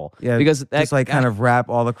for Marvel. Yeah, because just like kind of rap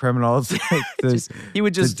all the criminals. He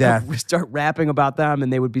would just start rapping about them,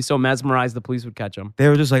 and they would be so mesmerized the police would catch him. They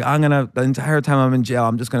were just like, the entire time I'm in jail,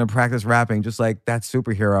 I'm just gonna practice rapping, just like that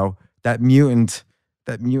superhero, that mutant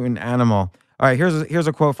animal. All right, here's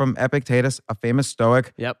a quote from Epictetus, a famous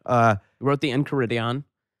Stoic. Yep. He wrote the Enchiridion.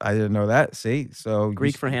 I didn't know that. See, so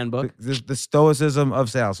Greek for handbook. The stoicism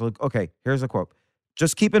of sales. So, okay, here's a quote.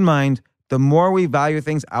 Just keep in mind, the more we value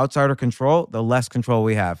things outside our control, the less control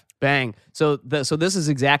we have. Bang. So this is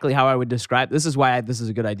exactly how I would describe. This is why this is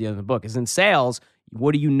a good idea in the book. Is in sales,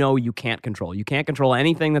 what do you know you can't control? You can't control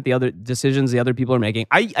anything that the other decisions the other people are making.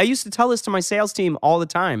 I used to tell this to my sales team all the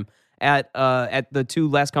time at the 2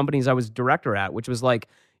 last companies I was director at, which was like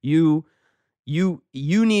you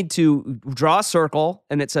need to draw a circle,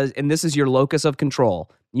 and it says, and this is your locus of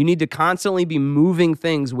control. You need to constantly be moving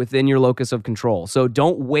things within your locus of control. So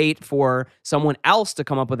don't wait for someone else to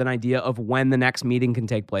come up with an idea of when the next meeting can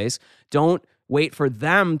take place. Don't wait for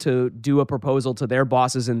them to do a proposal to their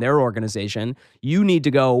bosses in their organization. You need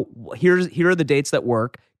to go, here are the dates that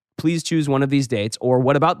work. Please choose one of these dates. Or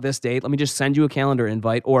what about this date? Let me just send you a calendar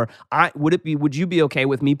invite. Or would you be okay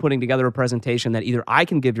with me putting together a presentation that either I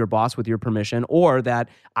can give your boss with your permission, or that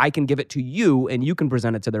I can give it to you and you can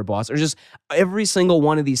present it to their boss? Or just every single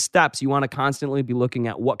one of these steps, you want to constantly be looking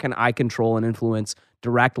at what can I control and influence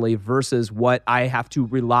directly versus what I have to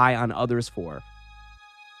rely on others for.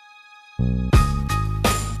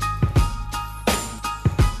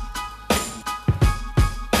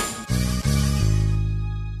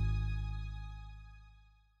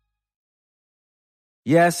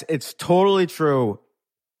 Yes, it's totally true.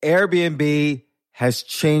 Airbnb has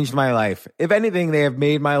changed my life. If anything, they have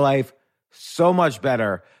made my life so much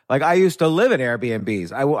better. Like, I used to live in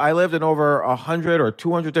Airbnbs. I lived in over 100 or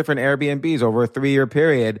 200 different Airbnbs over a 3-year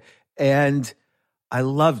period, and I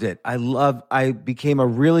loved it. I became a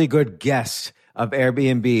really good guest of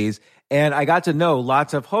Airbnbs, and I got to know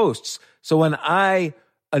lots of hosts. So when I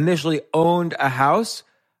initially owned a house,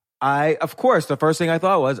 of course, the first thing I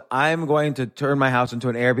thought was, I'm going to turn my house into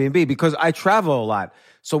an Airbnb because I travel a lot.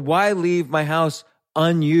 So why leave my house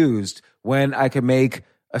unused when I can make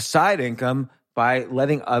a side income by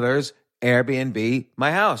letting others Airbnb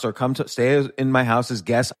my house or come to stay in my house as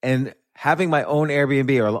guests? And having my own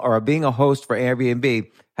Airbnb or being a host for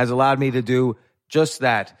Airbnb has allowed me to do just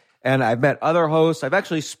that. And I've met other hosts. I've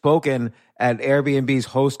actually spoken at Airbnb's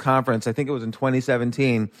host conference. I think it was in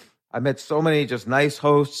 2017. I met so many just nice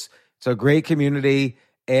hosts. It's a great community.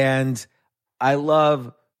 And I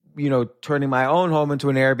love, turning my own home into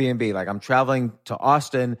an Airbnb. Like, I'm traveling to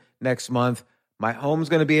Austin next month. My home's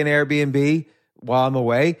going to be an Airbnb while I'm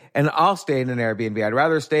away, and I'll stay in an Airbnb. I'd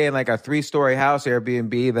rather stay in like a 3-story house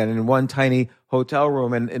Airbnb than in one tiny hotel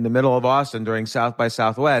room in the middle of Austin during South by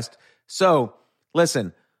Southwest. So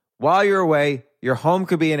listen, while you're away, your home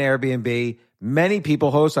could be an Airbnb. Many people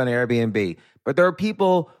host on Airbnb, but there are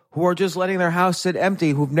people who are just letting their house sit empty,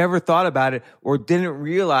 who've never thought about it or didn't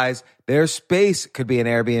realize their space could be an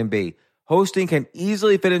Airbnb. Hosting can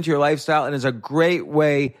easily fit into your lifestyle and is a great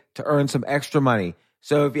way to earn some extra money.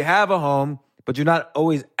 So if you have a home, but you're not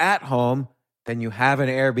always at home, then you have an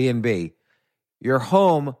Airbnb. Your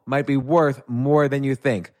home might be worth more than you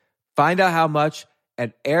think. Find out how much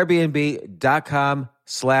at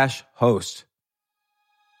airbnb.com/host.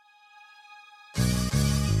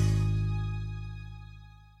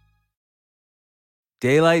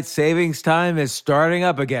 Daylight savings time is starting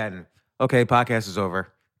up again. Okay, podcast is over.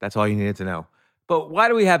 That's all you needed to know. But why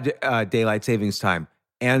do we have daylight savings time?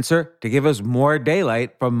 Answer: to give us more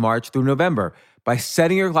daylight from March through November. By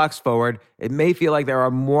setting your clocks forward, it may feel like there are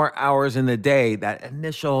more hours in the day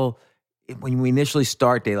when we initially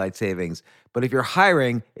start daylight savings. But if you're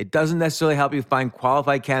hiring, it doesn't necessarily help you find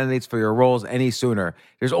qualified candidates for your roles any sooner.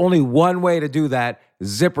 There's only one way to do that: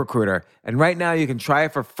 ZipRecruiter. And right now you can try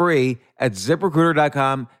it for free at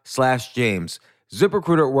ZipRecruiter.com/James.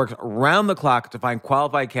 ZipRecruiter works around the clock to find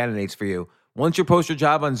qualified candidates for you. Once you post your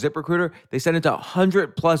job on ZipRecruiter, they send it to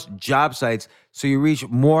 100+ job sites so you reach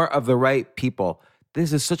more of the right people.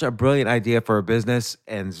 This is such a brilliant idea for a business,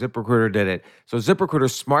 and ZipRecruiter did it. So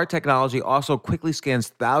ZipRecruiter's smart technology also quickly scans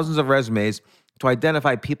thousands of resumes to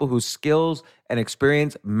identify people whose skills and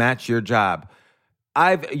experience match your job.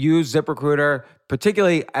 I've used ZipRecruiter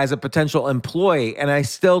particularly as a potential employee, and I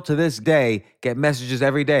still to this day get messages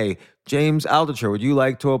every day. James Altucher, would you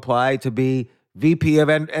like to apply to be VP of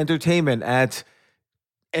Entertainment at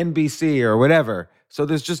NBC or whatever? So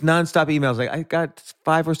there's just nonstop emails. Like, I got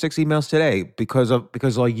 5 or 6 emails today because a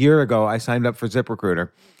year ago I signed up for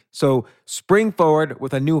ZipRecruiter. So spring forward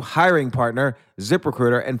with a new hiring partner,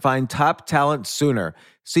 ZipRecruiter, and find top talent sooner.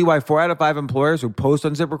 See why 4 out of 5 employers who post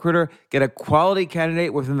on ZipRecruiter get a quality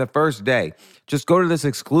candidate within the first day. Just go to this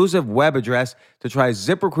exclusive web address to try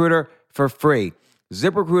ZipRecruiter for free.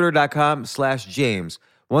 ZipRecruiter.com/James.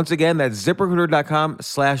 Once again, that's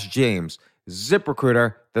ZipRecruiter.com/James.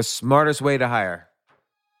 ZipRecruiter, the smartest way to hire.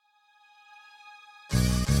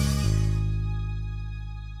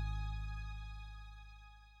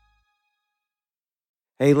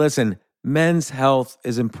 Hey, listen, men's health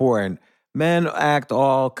is important. Men act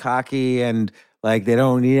all cocky and like they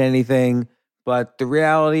don't need anything. But the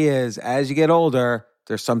reality is, as you get older,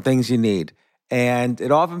 there's some things you need. And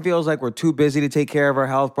it often feels like we're too busy to take care of our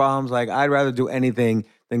health problems. Like, I'd rather do anything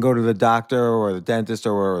than go to the doctor or the dentist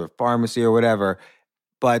or the pharmacy or whatever.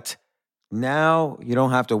 But now you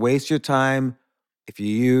don't have to waste your time if you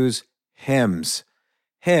use Hims.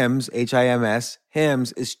 Hims, H-I-M-S,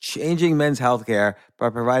 Hims is changing men's healthcare by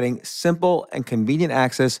providing simple and convenient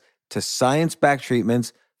access to science-backed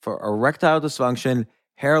treatments for erectile dysfunction,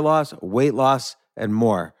 hair loss, weight loss, and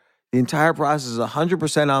more. The entire process is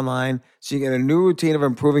 100% online, so you get a new routine of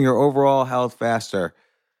improving your overall health faster.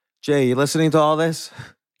 Jay, you listening to all this?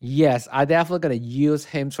 Yes, I definitely gonna use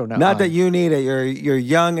Hims from now Not on. that you need it. You're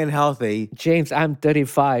young and healthy. James, I'm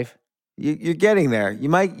 35. You're getting there. You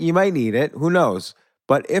might need it. Who knows?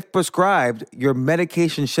 But if prescribed, your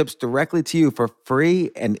medication ships directly to you for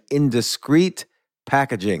free and in discreet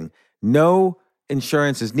packaging. No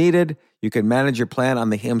insurance is needed. You can manage your plan on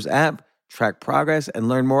the Hims app, track progress, and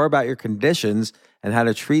learn more about your conditions and how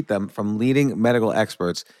to treat them from leading medical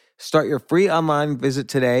experts. Start your free online visit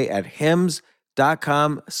today at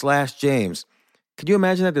hims.com/James. Could you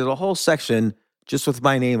imagine that? There's a whole section just with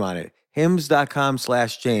my name on it.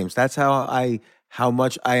 hims.com/James. That's how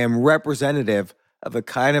much I am representative of the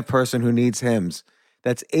kind of person who needs Hims.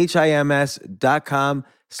 That's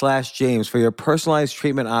hims.com/James for your personalized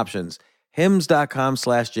treatment options.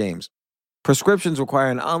 hims.com/James. Prescriptions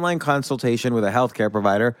require an online consultation with a healthcare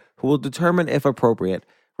provider who will determine if appropriate.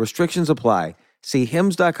 Restrictions apply. See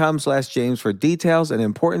hims.com/James for details and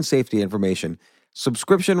important safety information.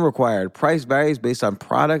 Subscription required. Price varies based on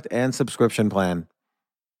product and subscription plan.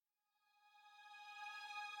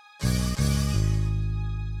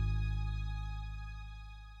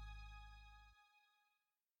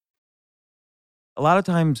 A lot of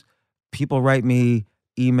times people write me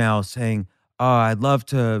emails saying, "Oh, I'd love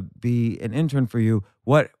to be an intern for you.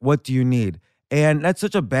 What do you need?" And that's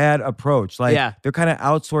such a bad approach. Like, they're kind of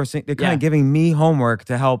outsourcing. They're kind of giving me homework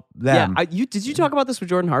to help them. Yeah, did you talk about this with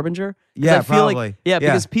Jordan Harbinger? Yeah, I feel probably. Like,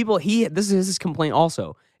 because people, this is his complaint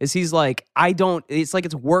also, is he's like, it's like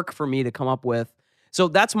it's work for me to come up with. So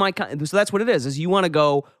that's what it is you want to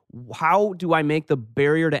go, how do I make the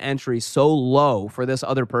barrier to entry so low for this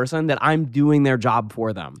other person that I'm doing their job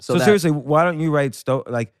for them? So seriously, why don't you write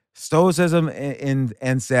Stoicism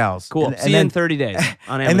and sales? Cool. See you in 30 days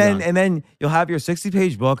on Amazon. And then you'll have your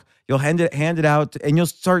 60-page book. You'll hand it out, and you'll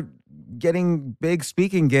start getting big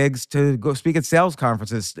speaking gigs to go speak at sales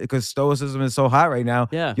conferences because Stoicism is so hot right now.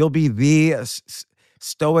 Yeah. You'll be the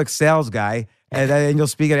stoic sales guy. And then you'll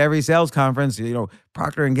speak at every sales conference. You know,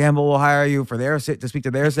 Procter & Gamble will hire you to speak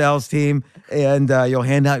to their sales team, and you'll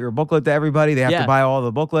hand out your booklet to everybody. They have to buy all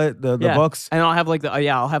the booklet, the books. And I'll have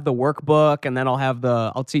I'll have the workbook, and then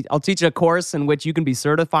I'll teach a course in which you can be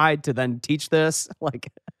certified to then teach this.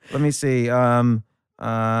 Like, let me see.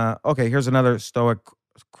 Okay, here's another Stoic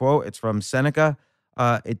quote. It's from Seneca.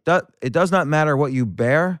 It does not matter what you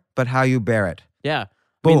bear, but how you bear it. Yeah.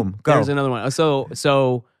 Boom. Go. There's another one.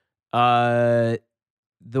 So.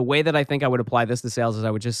 The way that I think I would apply this to sales is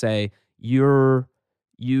I would just say you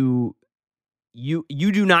do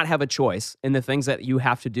not have a choice in the things that you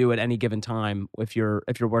have to do at any given time if you're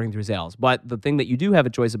working through sales. But the thing that you do have a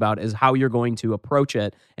choice about is how you're going to approach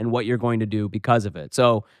it and what you're going to do because of it.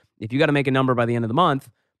 So if you got to make a number by the end of the month,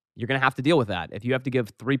 you're going to have to deal with that. If you have to give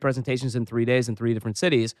 3 presentations in 3 days in 3 different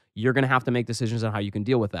cities, you're going to have to make decisions on how you can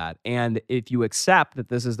deal with that. And if you accept that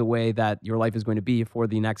this is the way that your life is going to be for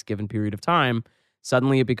the next given period of time,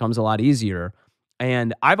 suddenly it becomes a lot easier.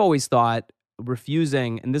 And I've always thought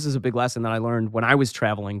refusing, and this is a big lesson that I learned when I was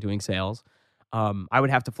traveling doing sales, I would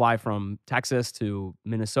have to fly from Texas to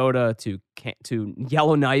Minnesota to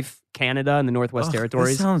Yellowknife, Canada, in the Northwest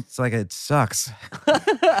Territories. This sounds like it sucks.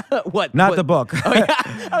 What? Not the book. Oh, yeah.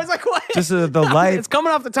 I was like, what? Just the life. It's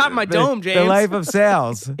coming off the top of my dome, James. The life of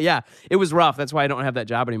sales. Yeah, it was rough. That's why I don't have that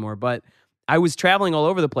job anymore. But I was traveling all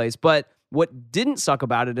over the place. But what didn't suck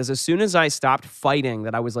about it is as soon as I stopped fighting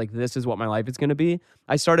that I was like, this is what my life is going to be,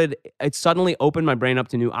 it suddenly opened my brain up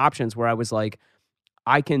to new options where I was like,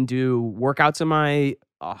 I can do workouts in my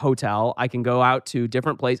hotel. I can go out to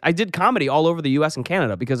different places. I did comedy all over the U.S. and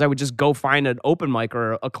Canada because I would just go find an open mic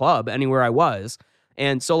or a club anywhere I was.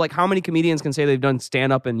 And so, like, how many comedians can say they've done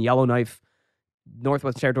stand-up in Yellowknife,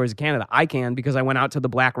 Northwest Territories of Canada? I can because I went out to the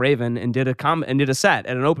Black Raven and did a set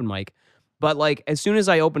at an open mic. But, like, as soon as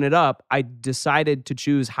I opened it up, I decided to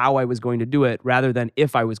choose how I was going to do it rather than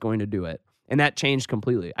if I was going to do it. And that changed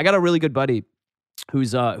completely. I got a really good buddy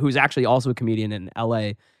who's actually also a comedian in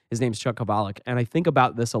LA. His name's Chuck Kovalik. And I think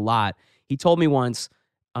about this a lot. He told me once,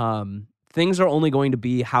 things are only going to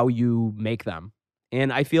be how you make them.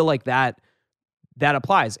 And I feel like that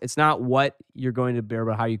applies. It's not what you're going to bear,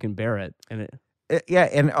 but how you can bear it. And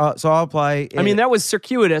so I'll apply. I mean, that was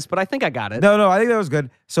circuitous, but I think I got it. No, I think that was good.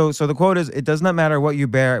 So the quote is, it does not matter what you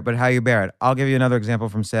bear, but how you bear it. I'll give you another example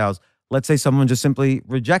from sales. Let's say someone just simply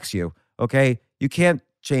rejects you, okay? You can't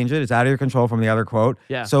change it. It's out of your control from the other quote.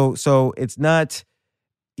 Yeah. So it's not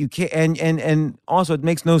you can't, and also it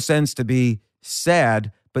makes no sense to be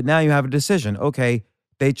sad, but now you have a decision. Okay,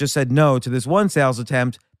 they just said no to this one sales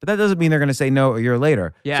attempt, but that doesn't mean they're going to say no a year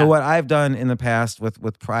later. Yeah. So what I've done in the past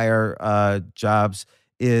with prior jobs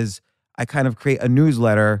is I kind of create a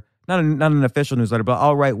newsletter, not an official newsletter, but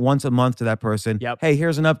I'll write once a month to that person. Yep. Hey,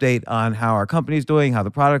 here's an update on how our company's doing, how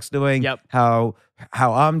the product's doing, Yep. how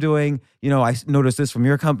I'm doing. I noticed this from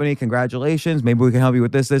your company. Congratulations. Maybe we can help you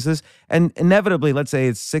with this. And inevitably, let's say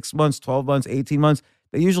it's 6 months, 12 months, 18 months,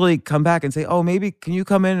 they usually come back and say, oh, maybe can you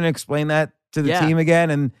come in and explain that to the Yeah. team again?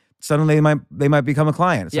 And suddenly they might become a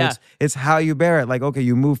client. So Yeah. it's how you bear it. Like, okay,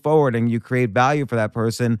 you move forward and you create value for that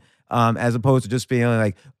person, as opposed to just being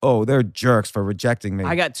like, oh, they're jerks for rejecting me.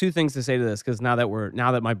 I got two things to say to this because now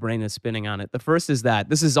that my brain is spinning on it. The first is that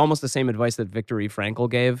this is almost the same advice that Viktor E. Frankl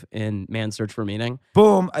gave in Man's Search for Meaning.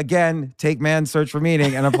 Boom, again, take man's search for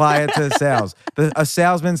meaning and apply it to sales. A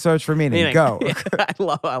salesman's search for meaning. Go.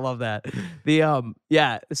 I love that.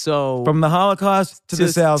 So From the Holocaust to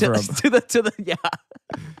the sales room. to the yeah.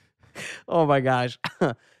 Oh my gosh.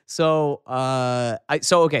 So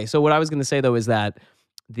what I was going to say though is that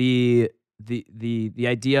the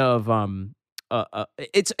idea of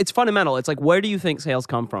it's fundamental. It's like, where do you think sales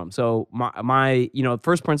come from? So my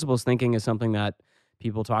first principles thinking is something that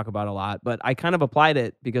people talk about a lot, but I kind of applied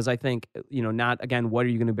it because I think, not again, what are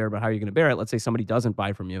you going to bear, but how are you going to bear it? Let's say somebody doesn't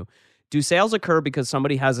buy from you. Do sales occur because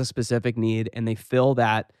somebody has a specific need and they fill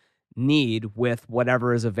that need with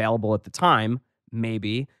whatever is available at the time?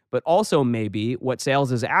 Maybe. But also maybe what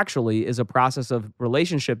sales is actually is a process of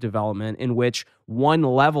relationship development in which one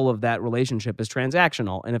level of that relationship is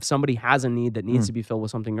transactional. And if somebody has a need that needs to be filled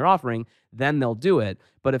with something you're offering, then they'll do it.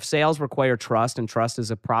 But if sales require trust, and trust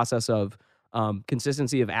is a process of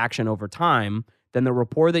consistency of action over time, then the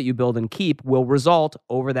rapport that you build and keep will result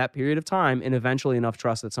over that period of time in eventually enough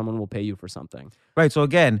trust that someone will pay you for something. Right. So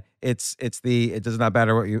again, it does not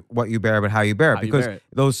matter what you bear, but how you bear it. How you Because bear it.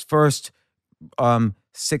 those first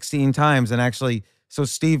 16 times, and actually, so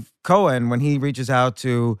Steve Cohen, when he reaches out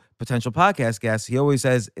to potential podcast guests, he always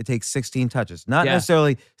says it takes 16 touches, not Yeah.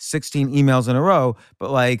 necessarily 16 emails in a row,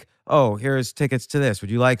 but like, oh, here's tickets to this.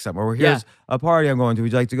 Would you like some? Or here's a party I'm going to.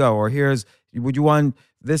 Would you like to go? Or would you want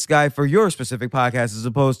this guy for your specific podcast as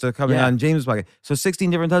opposed to coming Yeah. on James' podcast? So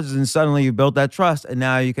 16 different touches, and suddenly you built that trust, and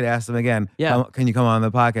now you could ask them again, Yeah. can you come on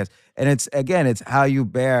the podcast? And it's how you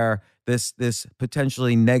bear this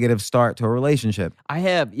potentially negative start to a relationship.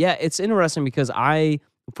 It's interesting because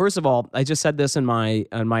first of all, I just said this in my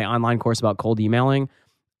online course about cold emailing.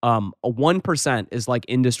 A 1% is like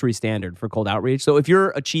industry standard for cold outreach. So if you're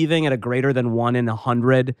achieving at a greater than 1 in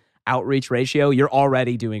 100 outreach ratio, you're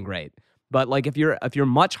already doing great. But like if you're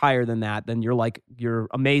much higher than that, then you're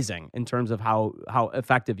amazing in terms of how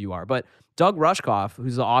effective you are. But Doug Rushkoff,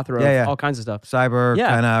 who's the author of all kinds of stuff, Cyber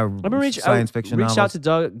kind of science fiction reached novels. out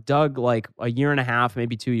to Doug like a year and a half,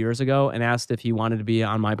 maybe 2 years ago, and asked if he wanted to be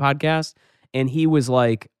on my podcast. And he was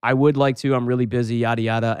like, I would like to, I'm really busy, yada,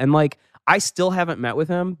 yada. And like, I still haven't met with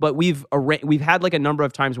him, but we've had like a number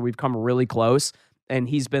of times where we've come really close. And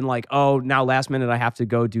he's been like, oh, now last minute I have to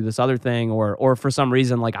go do this other thing, or for some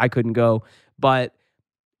reason, like I couldn't go. But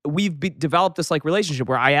we've developed this like relationship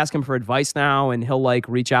where I ask him for advice now, and he'll like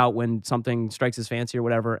reach out when something strikes his fancy or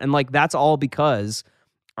whatever. And like, that's all because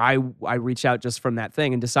I reached out just from that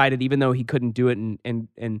thing and decided, even though he couldn't do it,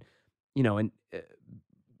 and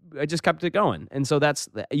I just kept it going. And so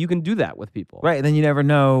you can do that with people. Right, and then you never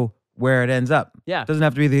know where it ends up. Yeah. It doesn't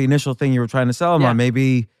have to be the initial thing you were trying to sell them Yeah. on,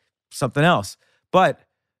 maybe something else. But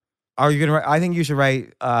are you going to write, I think you should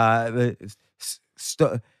write the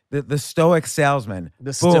Stoic Salesman. The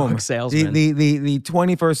Boom. Stoic Salesman. The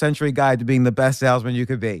 21st century guide to being the best salesman you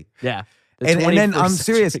could be. Yeah. The And then 21st I'm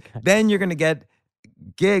serious. century guy. Then you're going to get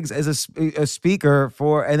gigs as a speaker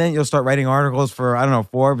and then you'll start writing articles for, I don't know,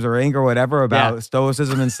 Forbes or Inc. or whatever about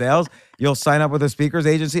stoicism and sales. You'll sign up with a speaker's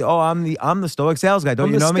agency. Oh, I'm the Stoic sales guy. Don't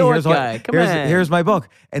I'm you the know me? Stoic guy. Come on. Here's my book.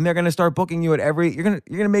 And they're gonna start booking you at you're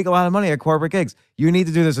gonna make a lot of money at corporate gigs. You need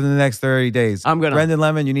to do this in the next 30 days. I'm gonna. Brendan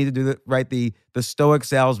Lemon, you need to write the Stoic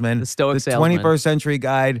Salesman. The Stoic Salesman. 21st century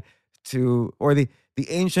guide or the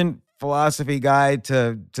ancient philosophy guide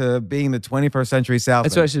to being the 21st century salesman.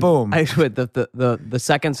 That's what I should, Boom. I should the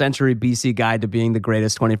second century BC guide to being the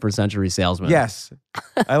greatest 21st century salesman. Yes.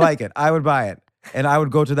 I like it. I would buy it. And I would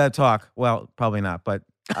go to that talk. Well, probably not, but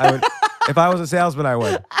I would. If I was a salesman, I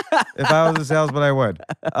would.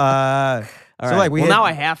 All So right. like now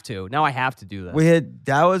I have to. Now I have to do this. we had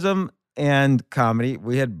Taoism and comedy.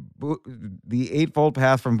 We had the Eightfold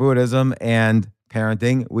Path from Buddhism and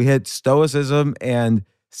parenting. We had Stoicism and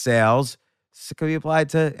sales. So it could be applied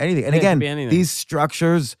to anything. And Yeah, it could again, be anything. these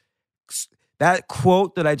structures, That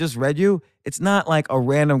quote that I just read you, it's not like a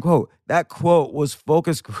random quote. That quote was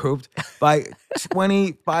focus grouped by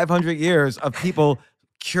 2,500 years of people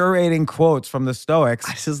curating quotes from the Stoics.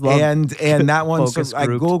 I just love and that one, so focus I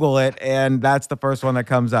grouped. Google it, and that's the first one that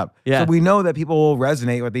comes up. Yeah. So we know that people will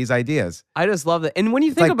resonate with these ideas. I just love that. And when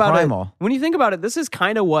you think like about primal. it, this is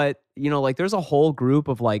kind of what, like there's a whole group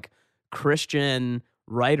of like Christian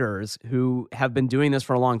writers who have been doing this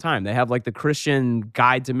for a long time. They have like the Christian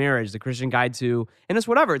Guide to Marriage, the Christian Guide to, and it's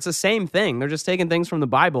whatever. It's the same thing. They're just taking things from the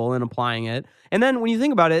Bible and applying it. And then when you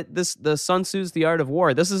think about it, the Sun Tzu's The Art of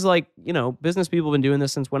War. This is like, business people have been doing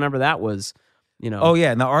this since whenever that was, Oh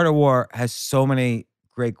yeah, and The Art of War has so many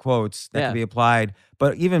great quotes that can be applied.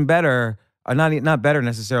 But even better, not better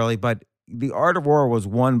necessarily, but The Art of War was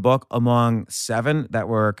one book among 7 that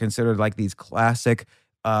were considered like these classic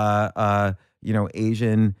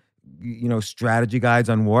Asian, strategy guides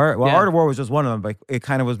on war. Well, Yeah. Art of War was just one of them, but it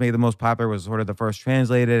kind of was made the most popular, was sort of the first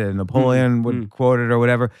translated, and Napoleon would quote it or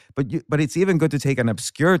whatever. But it's even good to take an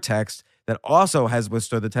obscure text that also has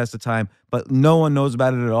withstood the test of time, but no one knows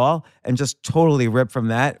about it at all, and just totally rip from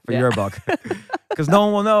that for your book. Because no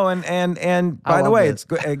one will know. And by the love way, it. it's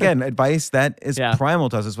good, again, advice that is primal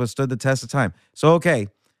to us. It's withstood the test of time. So, okay,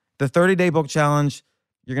 the 30-day book challenge.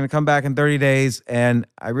 You're going to come back in 30 days, and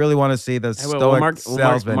I really want to see the Stoic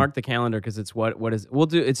salesman. Mark the calendar because it's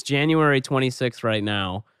it's January 26th right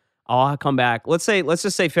now. I'll come back. Let's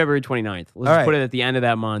just say February 29th. Let's just put it at the end of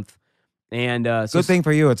that month. And good thing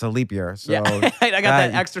for you, it's a leap year. So I got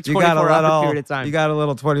that extra 24-hour period of time. You got a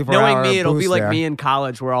little 24-hour Knowing me, it'll be like there. me in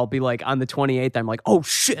college where I'll be like on the 28th, I'm like, oh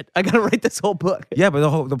shit, I got to write this whole book. Yeah, but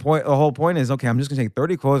the whole point is, okay, I'm just going to take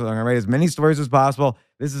 30 quotes, and I'm going to write as many stories as possible.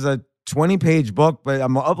 This is a 20-page book, but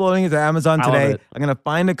I'm uploading it to Amazon today. I'm going to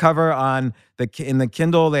find a cover in the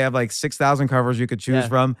Kindle. They have like 6,000 covers you could choose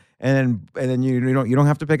from, and then you don't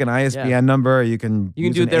have to pick an ISBN number. You can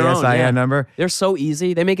use do an their own ASIN number. They're so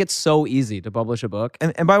easy. They make it so easy to publish a book.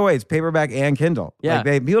 And by the way, it's paperback and Kindle. Yeah.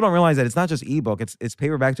 Like people don't realize that it's not just ebook, it's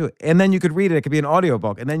paperback too. And then you could read it. It could be an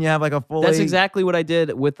audiobook. And then you have like a fully... That's exactly what I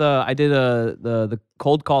did with the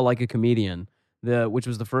Cold Call Like a Comedian, which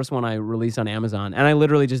was the first one I released on Amazon. And I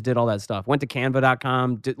literally just did all that stuff. Went to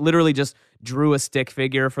canva.com, literally just drew a stick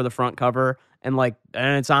figure for the front cover, and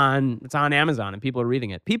it's on Amazon, and people are reading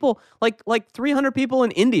it. People like 300 people in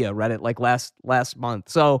India read it like last month.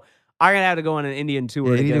 So I'm gonna have to go on an Indian tour.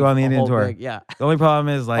 Yeah, you need to go on the Indian tour. Big, yeah. The only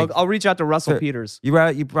problem is I'll reach out to Russell Peters.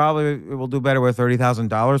 You probably will do better with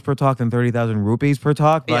 $30,000 per talk than 30,000 rupees per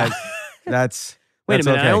talk, but that's... Wait a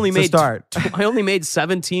minute! Okay. I only made start. I only made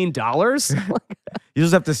 $17. You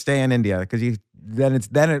just have to stay in India because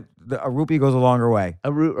a rupee goes a longer way.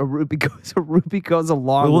 A rupee goes a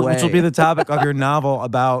long way. Which will be the topic of your novel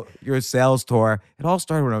about your sales tour. It all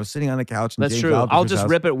started when I was sitting on the couch. In That's James true. Altucher's I'll just house.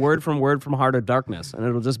 rip it word from Heart of Darkness, and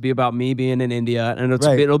it'll just be about me being in India, and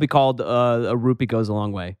it'll be called A Rupee Goes a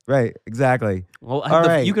Long Way. Right, exactly. Well, all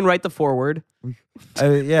right. You can write the foreword.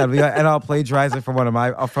 And I'll plagiarize it from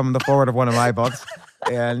from the forward of one of my books,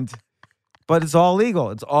 but it's all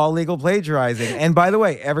legal. It's all legal plagiarizing. And by the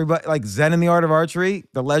way, everybody like Zen and the Art of Archery,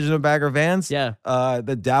 The Legend of Bagger Vance,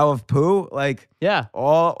 the Tao of Pooh,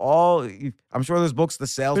 all. I'm sure there's books. The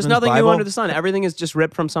Salesman's There's nothing Bible. new under the sun. Everything is just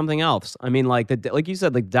ripped from something else. I mean, like you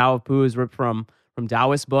said, like Tao of Pooh is ripped from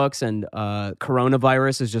Taoist books, and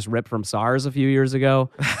coronavirus is just ripped from SARS a few years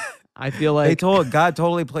ago. I feel like God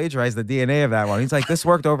totally plagiarized the DNA of that one. He's like, this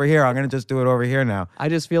worked over here. I'm gonna just do it over here now. I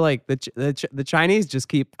just feel like the Chinese just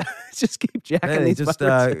keep jacking these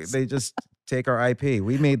viruses. They just take our IP.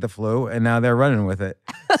 We made the flu, and now they're running with it.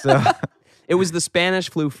 So it was the Spanish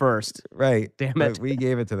flu first. Right. Damn it. But we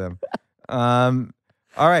gave it to them.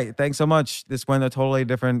 All right. Thanks so much. This went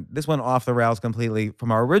off the rails completely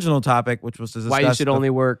from our original topic, which was to discuss why you should only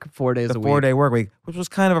work 4 days a week. 4-day work week, which was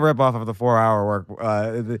kind of a ripoff of the 4-hour work,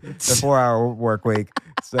 the 4-hour work week.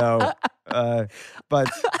 So,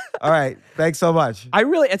 but all right. Thanks so much.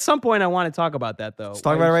 At some point, I want to talk about that though. Let's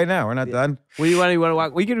talk about it right now. We're not done. What do you want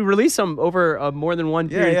to? We could release some over more than one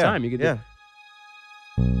period of time. You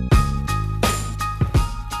could.